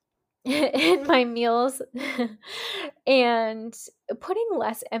 in my meals, and putting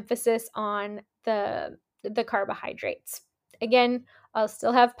less emphasis on the carbohydrates. Again, I'll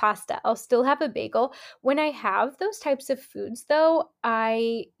still have pasta, I'll still have a bagel. When I have those types of foods, though,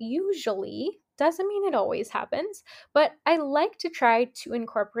 I usually, doesn't mean it always happens, but I like to try to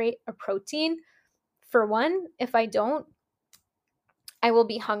incorporate a protein. For one, if I don't, I will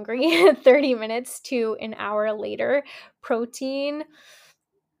be hungry 30 minutes to an hour later. Protein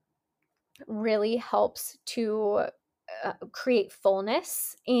really helps to create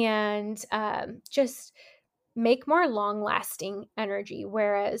fullness and just make more long lasting energy.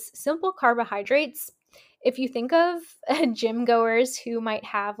 Whereas simple carbohydrates, if you think of gym goers who might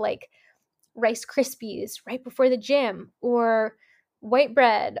have like Rice Krispies right before the gym, or white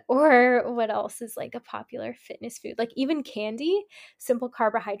bread, or what else is like a popular fitness food, like even candy, simple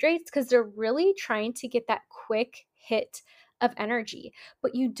carbohydrates, because they're really trying to get that quick hit of energy.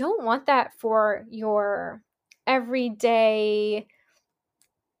 But you don't want that for your everyday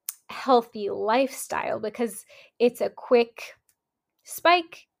healthy lifestyle, because it's a quick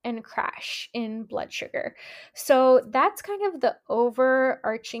spike and crash in blood sugar. So that's kind of the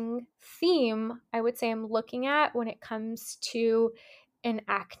overarching theme I would say I'm looking at when it comes to an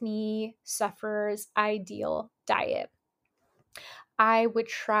acne sufferer's ideal diet. I would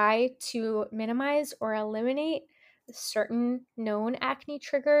try to minimize or eliminate certain known acne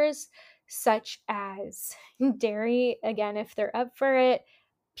triggers, such as dairy, again, if they're up for it,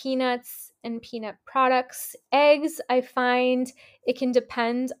 peanuts and peanut products. Eggs, I find it can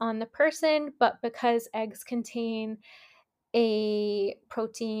depend on the person, but because eggs contain a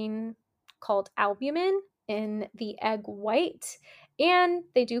protein called albumin in the egg white, and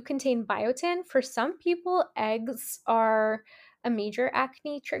they do contain biotin. For some people, eggs are a major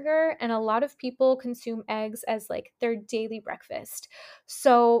acne trigger, and a lot of people consume eggs as like their daily breakfast.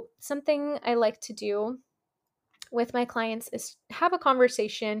 So, something I like to do with my clients is have a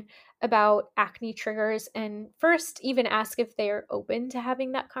conversation about acne triggers, and first even ask if they are open to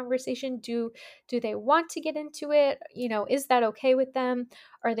having that conversation. Do they want to get into it? Is that okay with them?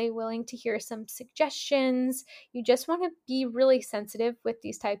 Are they willing to hear some suggestions? You just want to be really sensitive with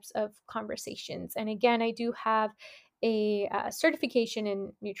these types of conversations. And again, I do have a certification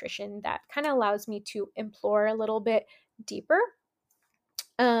in nutrition that kind of allows me to implore a little bit deeper.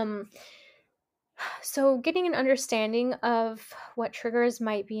 So getting an understanding of what triggers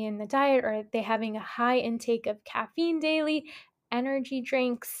might be in the diet, or are they having a high intake of caffeine daily, energy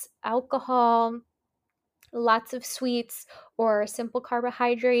drinks, alcohol, lots of sweets, or simple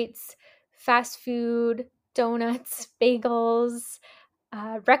carbohydrates, fast food, donuts, bagels,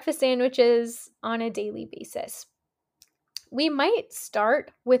 breakfast sandwiches on a daily basis. We might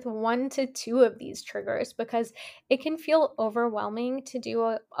start with 1 to 2 of these triggers because it can feel overwhelming to do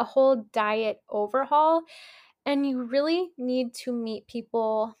a whole diet overhaul, and you really need to meet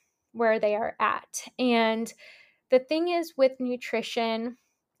people where they are at. And the thing is with nutrition,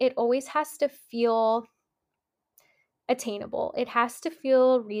 it always has to feel attainable, it has to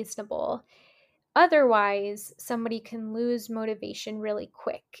feel reasonable. Otherwise, somebody can lose motivation really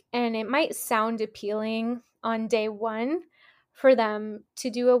quick. And it might sound appealing on day one for them to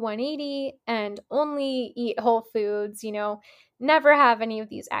do a 180 and only eat whole foods, never have any of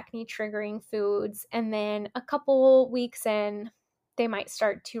these acne triggering foods. And then a couple weeks in, they might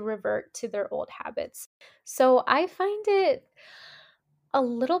start to revert to their old habits. So I find it a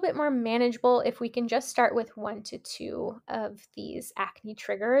little bit more manageable if we can just start with 1 to 2 of these acne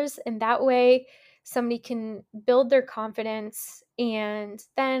triggers. And that way, somebody can build their confidence, and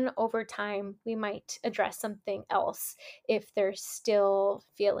then over time we might address something else if they're still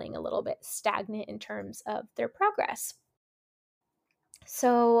feeling a little bit stagnant in terms of their progress.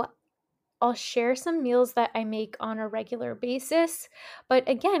 So I'll share some meals that I make on a regular basis, but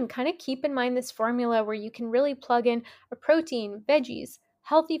again, kind of keep in mind this formula where you can really plug in a protein, veggies,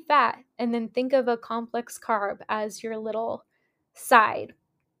 healthy fat, and then think of a complex carb as your little side.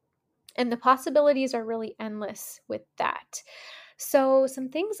 And the possibilities are really endless with that. So, some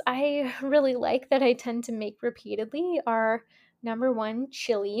things I really like that I tend to make repeatedly are number one,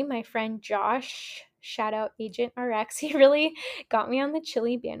 chili. My friend Josh, shout out Agent RX, he really got me on the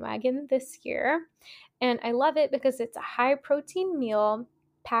chili bandwagon this year. And I love it because it's a high protein meal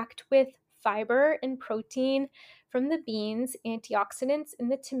packed with fiber and protein from the beans, antioxidants in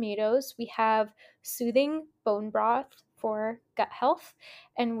the tomatoes. We have soothing bone broth for gut health,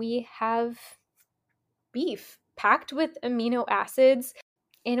 and we have beef packed with amino acids.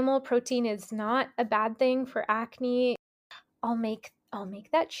 Animal protein is not a bad thing for acne. I'll make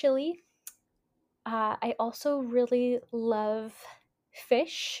that chili. I also really love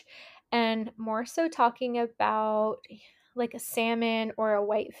fish, and more so talking about like a salmon or a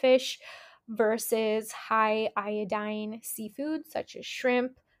whitefish versus high iodine seafood such as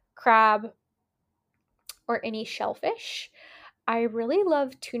shrimp, crab, or any shellfish. I really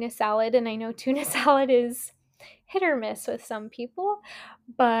love tuna salad, and I know tuna salad is hit or miss with some people,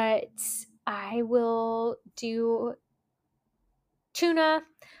 but I will do tuna.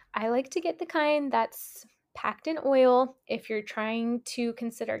 I like to get the kind that's packed in oil. If you're trying to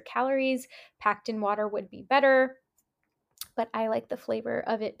consider calories, packed in water would be better, but I like the flavor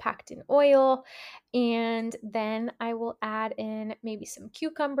of it packed in oil. And then I will add in maybe some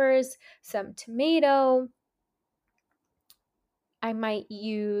cucumbers, some tomato. I might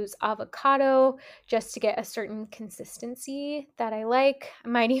use avocado just to get a certain consistency that I like. I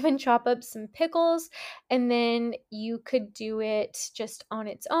might even chop up some pickles, and then you could do it just on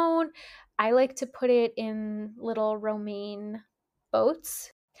its own. I like to put it in little romaine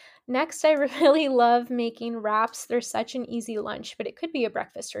boats. Next, I really love making wraps. They're such an easy lunch, but it could be a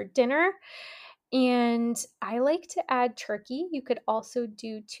breakfast or dinner. And I like to add turkey. You could also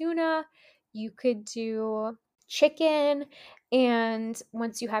do tuna. You could do chicken. And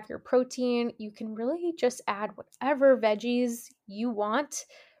once you have your protein, you can really just add whatever veggies you want.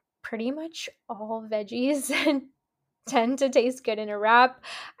 Pretty much all veggies tend to taste good in a wrap.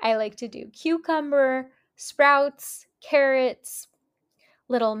 I like to do cucumber, sprouts, carrots,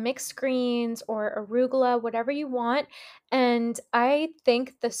 little mixed greens or arugula, whatever you want. And I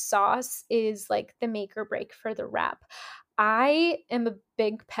think the sauce is like the make or break for the wrap. I am a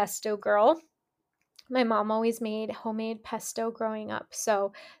big pesto girl. My mom always made homemade pesto growing up.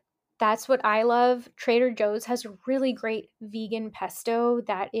 So that's what I love. Trader Joe's has a really great vegan pesto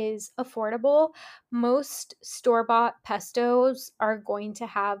that is affordable. Most store-bought pestos are going to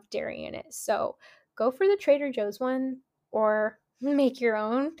have dairy in it. So go for the Trader Joe's one or make your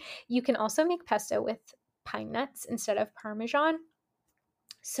own. You can also make pesto with pine nuts instead of Parmesan.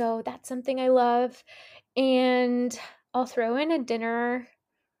 So that's something I love. And I'll throw in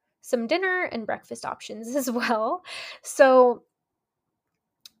some dinner and breakfast options as well. So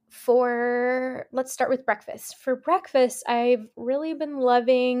let's start with breakfast. For breakfast, I've really been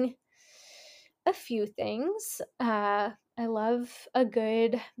loving a few things. I love a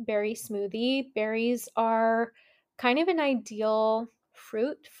good berry smoothie. Berries are kind of an ideal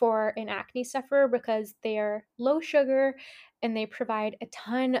fruit for an acne sufferer because they are low sugar and they provide a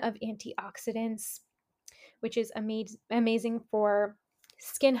ton of antioxidants, which is amazing for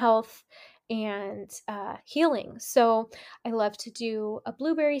skin health and healing. So I love to do a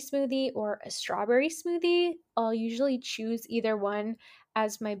blueberry smoothie or a strawberry smoothie. I'll usually choose either one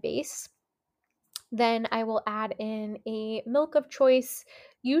as my base. Then I will add in a milk of choice.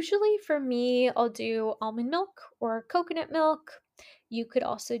 Usually for me, I'll do almond milk or coconut milk. You could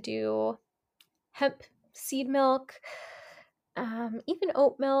also do hemp seed milk, even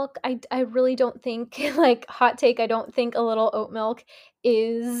oat milk. I really don't think, like, hot take, I don't think a little oat milk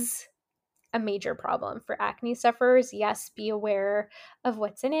is a major problem for acne sufferers. Yes, be aware of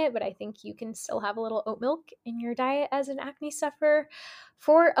what's in it, but I think you can still have a little oat milk in your diet as an acne sufferer.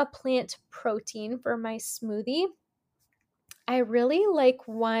 For a plant protein for my smoothie, I really like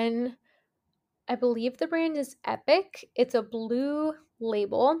one, I believe the brand is Epic. It's a blue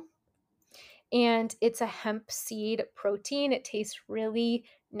label and it's a hemp seed protein. It tastes really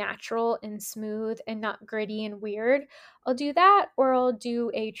natural and smooth and not gritty and weird. I'll do that, or I'll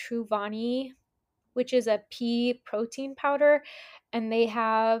do a Truvani which is a pea protein powder, and they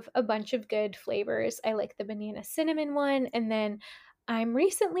have a bunch of good flavors. I like the banana cinnamon one, and then I'm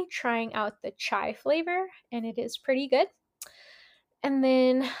recently trying out the chai flavor, and it is pretty good. And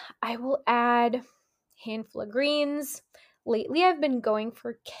then I will add a handful of greens. Lately, I've been going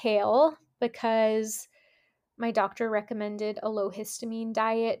for kale because my doctor recommended a low histamine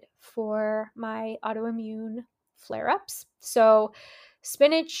diet for my autoimmune flare ups. So,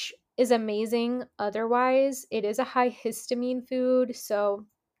 spinach is amazing. Otherwise, it is a high histamine food. So,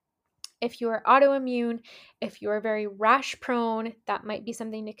 if you are autoimmune, if you are very rash prone, that might be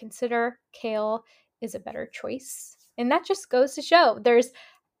something to consider. Kale is a better choice. And that just goes to show there's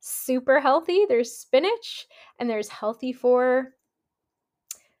super healthy, there's spinach, and there's healthy for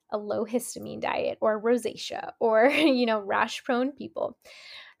a low histamine diet or rosacea or, rash prone people.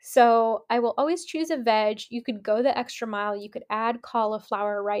 So I will always choose a veg. You could go the extra mile. You could add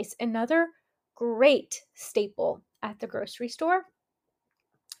cauliflower rice, another great staple at the grocery store.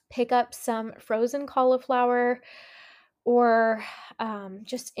 Pick up some frozen cauliflower or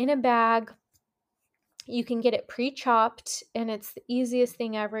just in a bag. You can get it pre-chopped and it's the easiest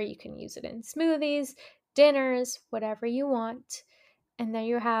thing ever. You can use it in smoothies, dinners, whatever you want. And then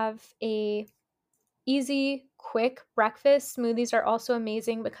you have a easy, quick breakfast. Smoothies are also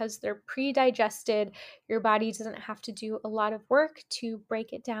amazing because they're pre-digested. Your body doesn't have to do a lot of work to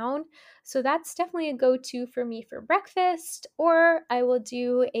break it down. So that's definitely a go-to for me for breakfast. Or I will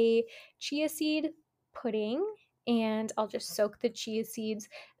do a chia seed pudding and I'll just soak the chia seeds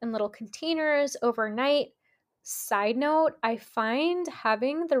in little containers overnight. Side note, I find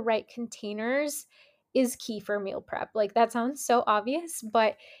having the right containers is key for meal prep. Like that sounds so obvious,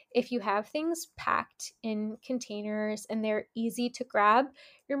 but if you have things packed in containers and they're easy to grab,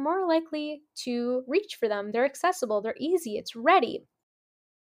 you're more likely to reach for them. They're accessible, they're easy, it's ready.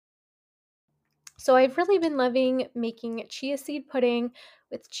 So I've really been loving making chia seed pudding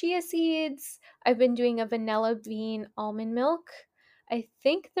with chia seeds. I've been doing a vanilla bean almond milk. I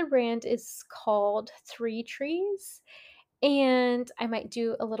think the brand is called Three Trees. And I might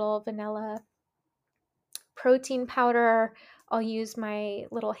do a little vanilla protein powder. I'll use my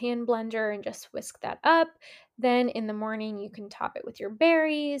little hand blender and just whisk that up. Then in the morning, you can top it with your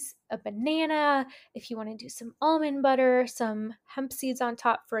berries, a banana. If you want to do some almond butter, some hemp seeds on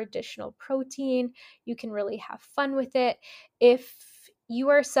top for additional protein, you can really have fun with it. If you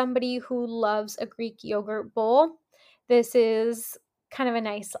are somebody who loves a Greek yogurt bowl, this is kind of a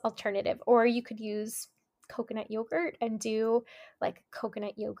nice alternative. Or you could use coconut yogurt and do like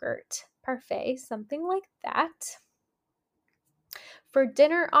coconut yogurt parfait, something like that. For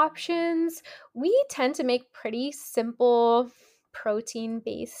dinner options, we tend to make pretty simple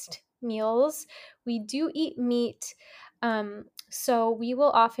protein-based meals. We do eat meat, so we will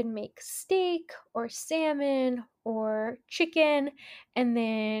often make steak or salmon or chicken, and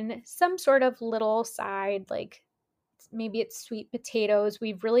then some sort of little side, like maybe it's sweet potatoes.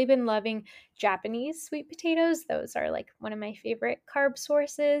 We've really been loving Japanese sweet potatoes. Those are like one of my favorite carb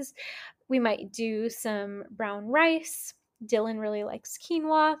sources. We might do some brown rice. Dylan really likes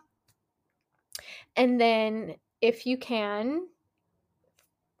quinoa. And then if you can,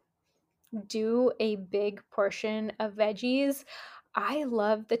 do a big portion of veggies. I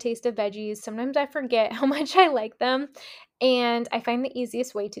love the taste of veggies. Sometimes I forget how much I like them. And I find the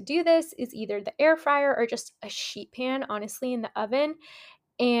easiest way to do this is either the air fryer or just a sheet pan, honestly, in the oven.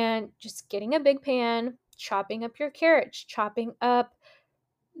 And just getting a big pan, chopping up your carrots, chopping up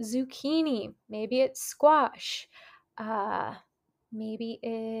zucchini, maybe it's squash, maybe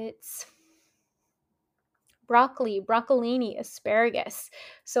it's broccoli, broccolini, asparagus.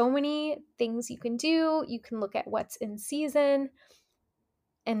 So many things you can do. You can look at what's in season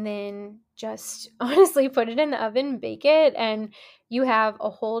and then just honestly put it in the oven, bake it, and you have a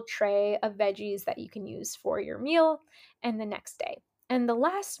whole tray of veggies that you can use for your meal and the next day. And the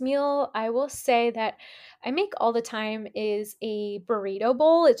last meal I will say that I make all the time is a burrito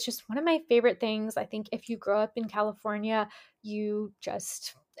bowl. It's just one of my favorite things. I think if you grow up in California, you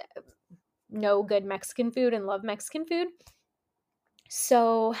just know good Mexican food and love Mexican food.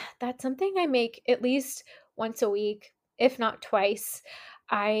 So that's something I make at least once a week, if not twice.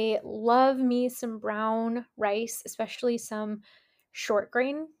 I love me some brown rice, especially some short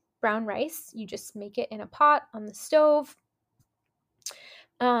grain brown rice. You just make it in a pot on the stove.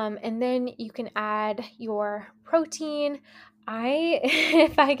 And then you can add your protein.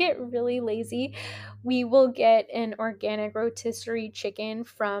 If I get really lazy, we will get an organic rotisserie chicken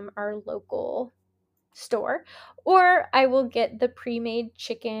from our local store, or I will get the pre-made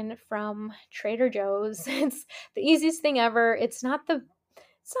chicken from Trader Joe's. It's the easiest thing ever. It's not the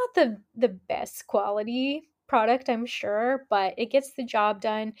It's not the best quality product, I'm sure, but it gets the job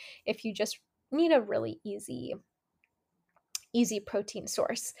done if you just need a really easy protein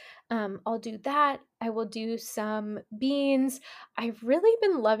source. I'll do that. I will do some beans. I've really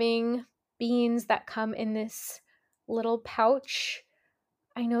been loving beans that come in this little pouch.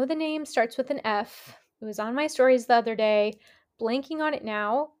 I know the name starts with an F. It was on my stories the other day, blanking on it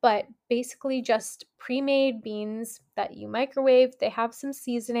now, but basically just pre-made beans that you microwave. They have some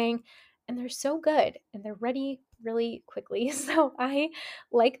seasoning and they're so good and they're ready really quickly. So I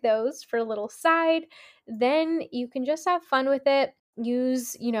like those for a little side. Then you can just have fun with it.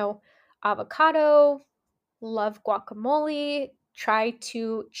 Use, avocado, love guacamole. Try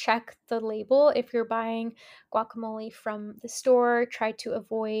to check the label if you're buying guacamole from the store. Try to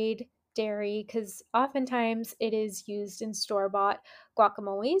avoid dairy because oftentimes it is used in store-bought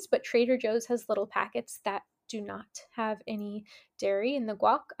guacamoles, but Trader Joe's has little packets that do not have any dairy in the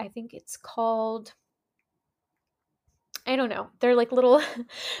guac. I think it's called, I don't know. They're like little,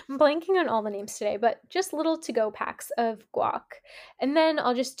 I'm blanking on all the names today, but just little to-go packs of guac. And then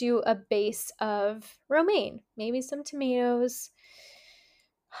I'll just do a base of romaine, maybe some tomatoes,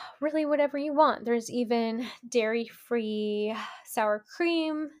 really whatever you want. There's even dairy-free sour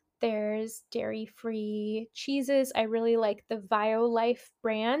cream. There's dairy-free cheeses. I really like the Violife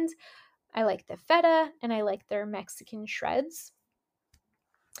brand. I like the feta and I like their Mexican shreds.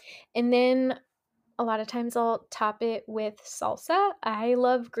 And then a lot of times I'll top it with salsa. I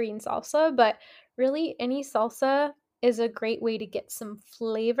love green salsa, but really any salsa is a great way to get some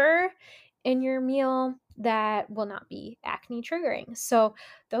flavor in your meal that will not be acne triggering. So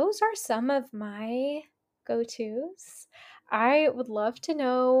those are some of my go-tos. I would love to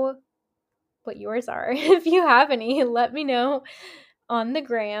know what yours are. If you have any, let me know on the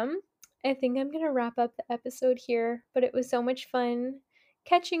gram. I think I'm going to wrap up the episode here, but it was so much fun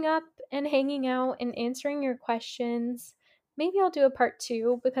catching up and hanging out and answering your questions. Maybe I'll do a part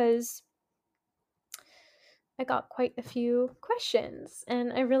 2 because I got quite a few questions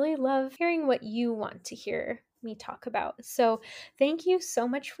and I really love hearing what you want to hear me talk about. So thank you so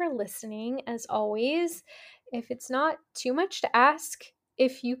much for listening. As always, if it's not too much to ask,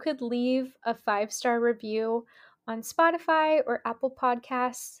 if you could leave a 5-star review on Spotify or Apple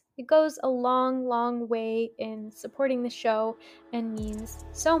Podcasts, it goes a long, long way in supporting the show and means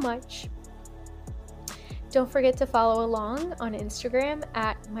so much. Don't forget to follow along on Instagram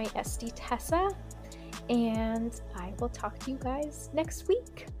at mySDTessa. And I will talk to you guys next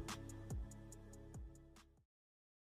week.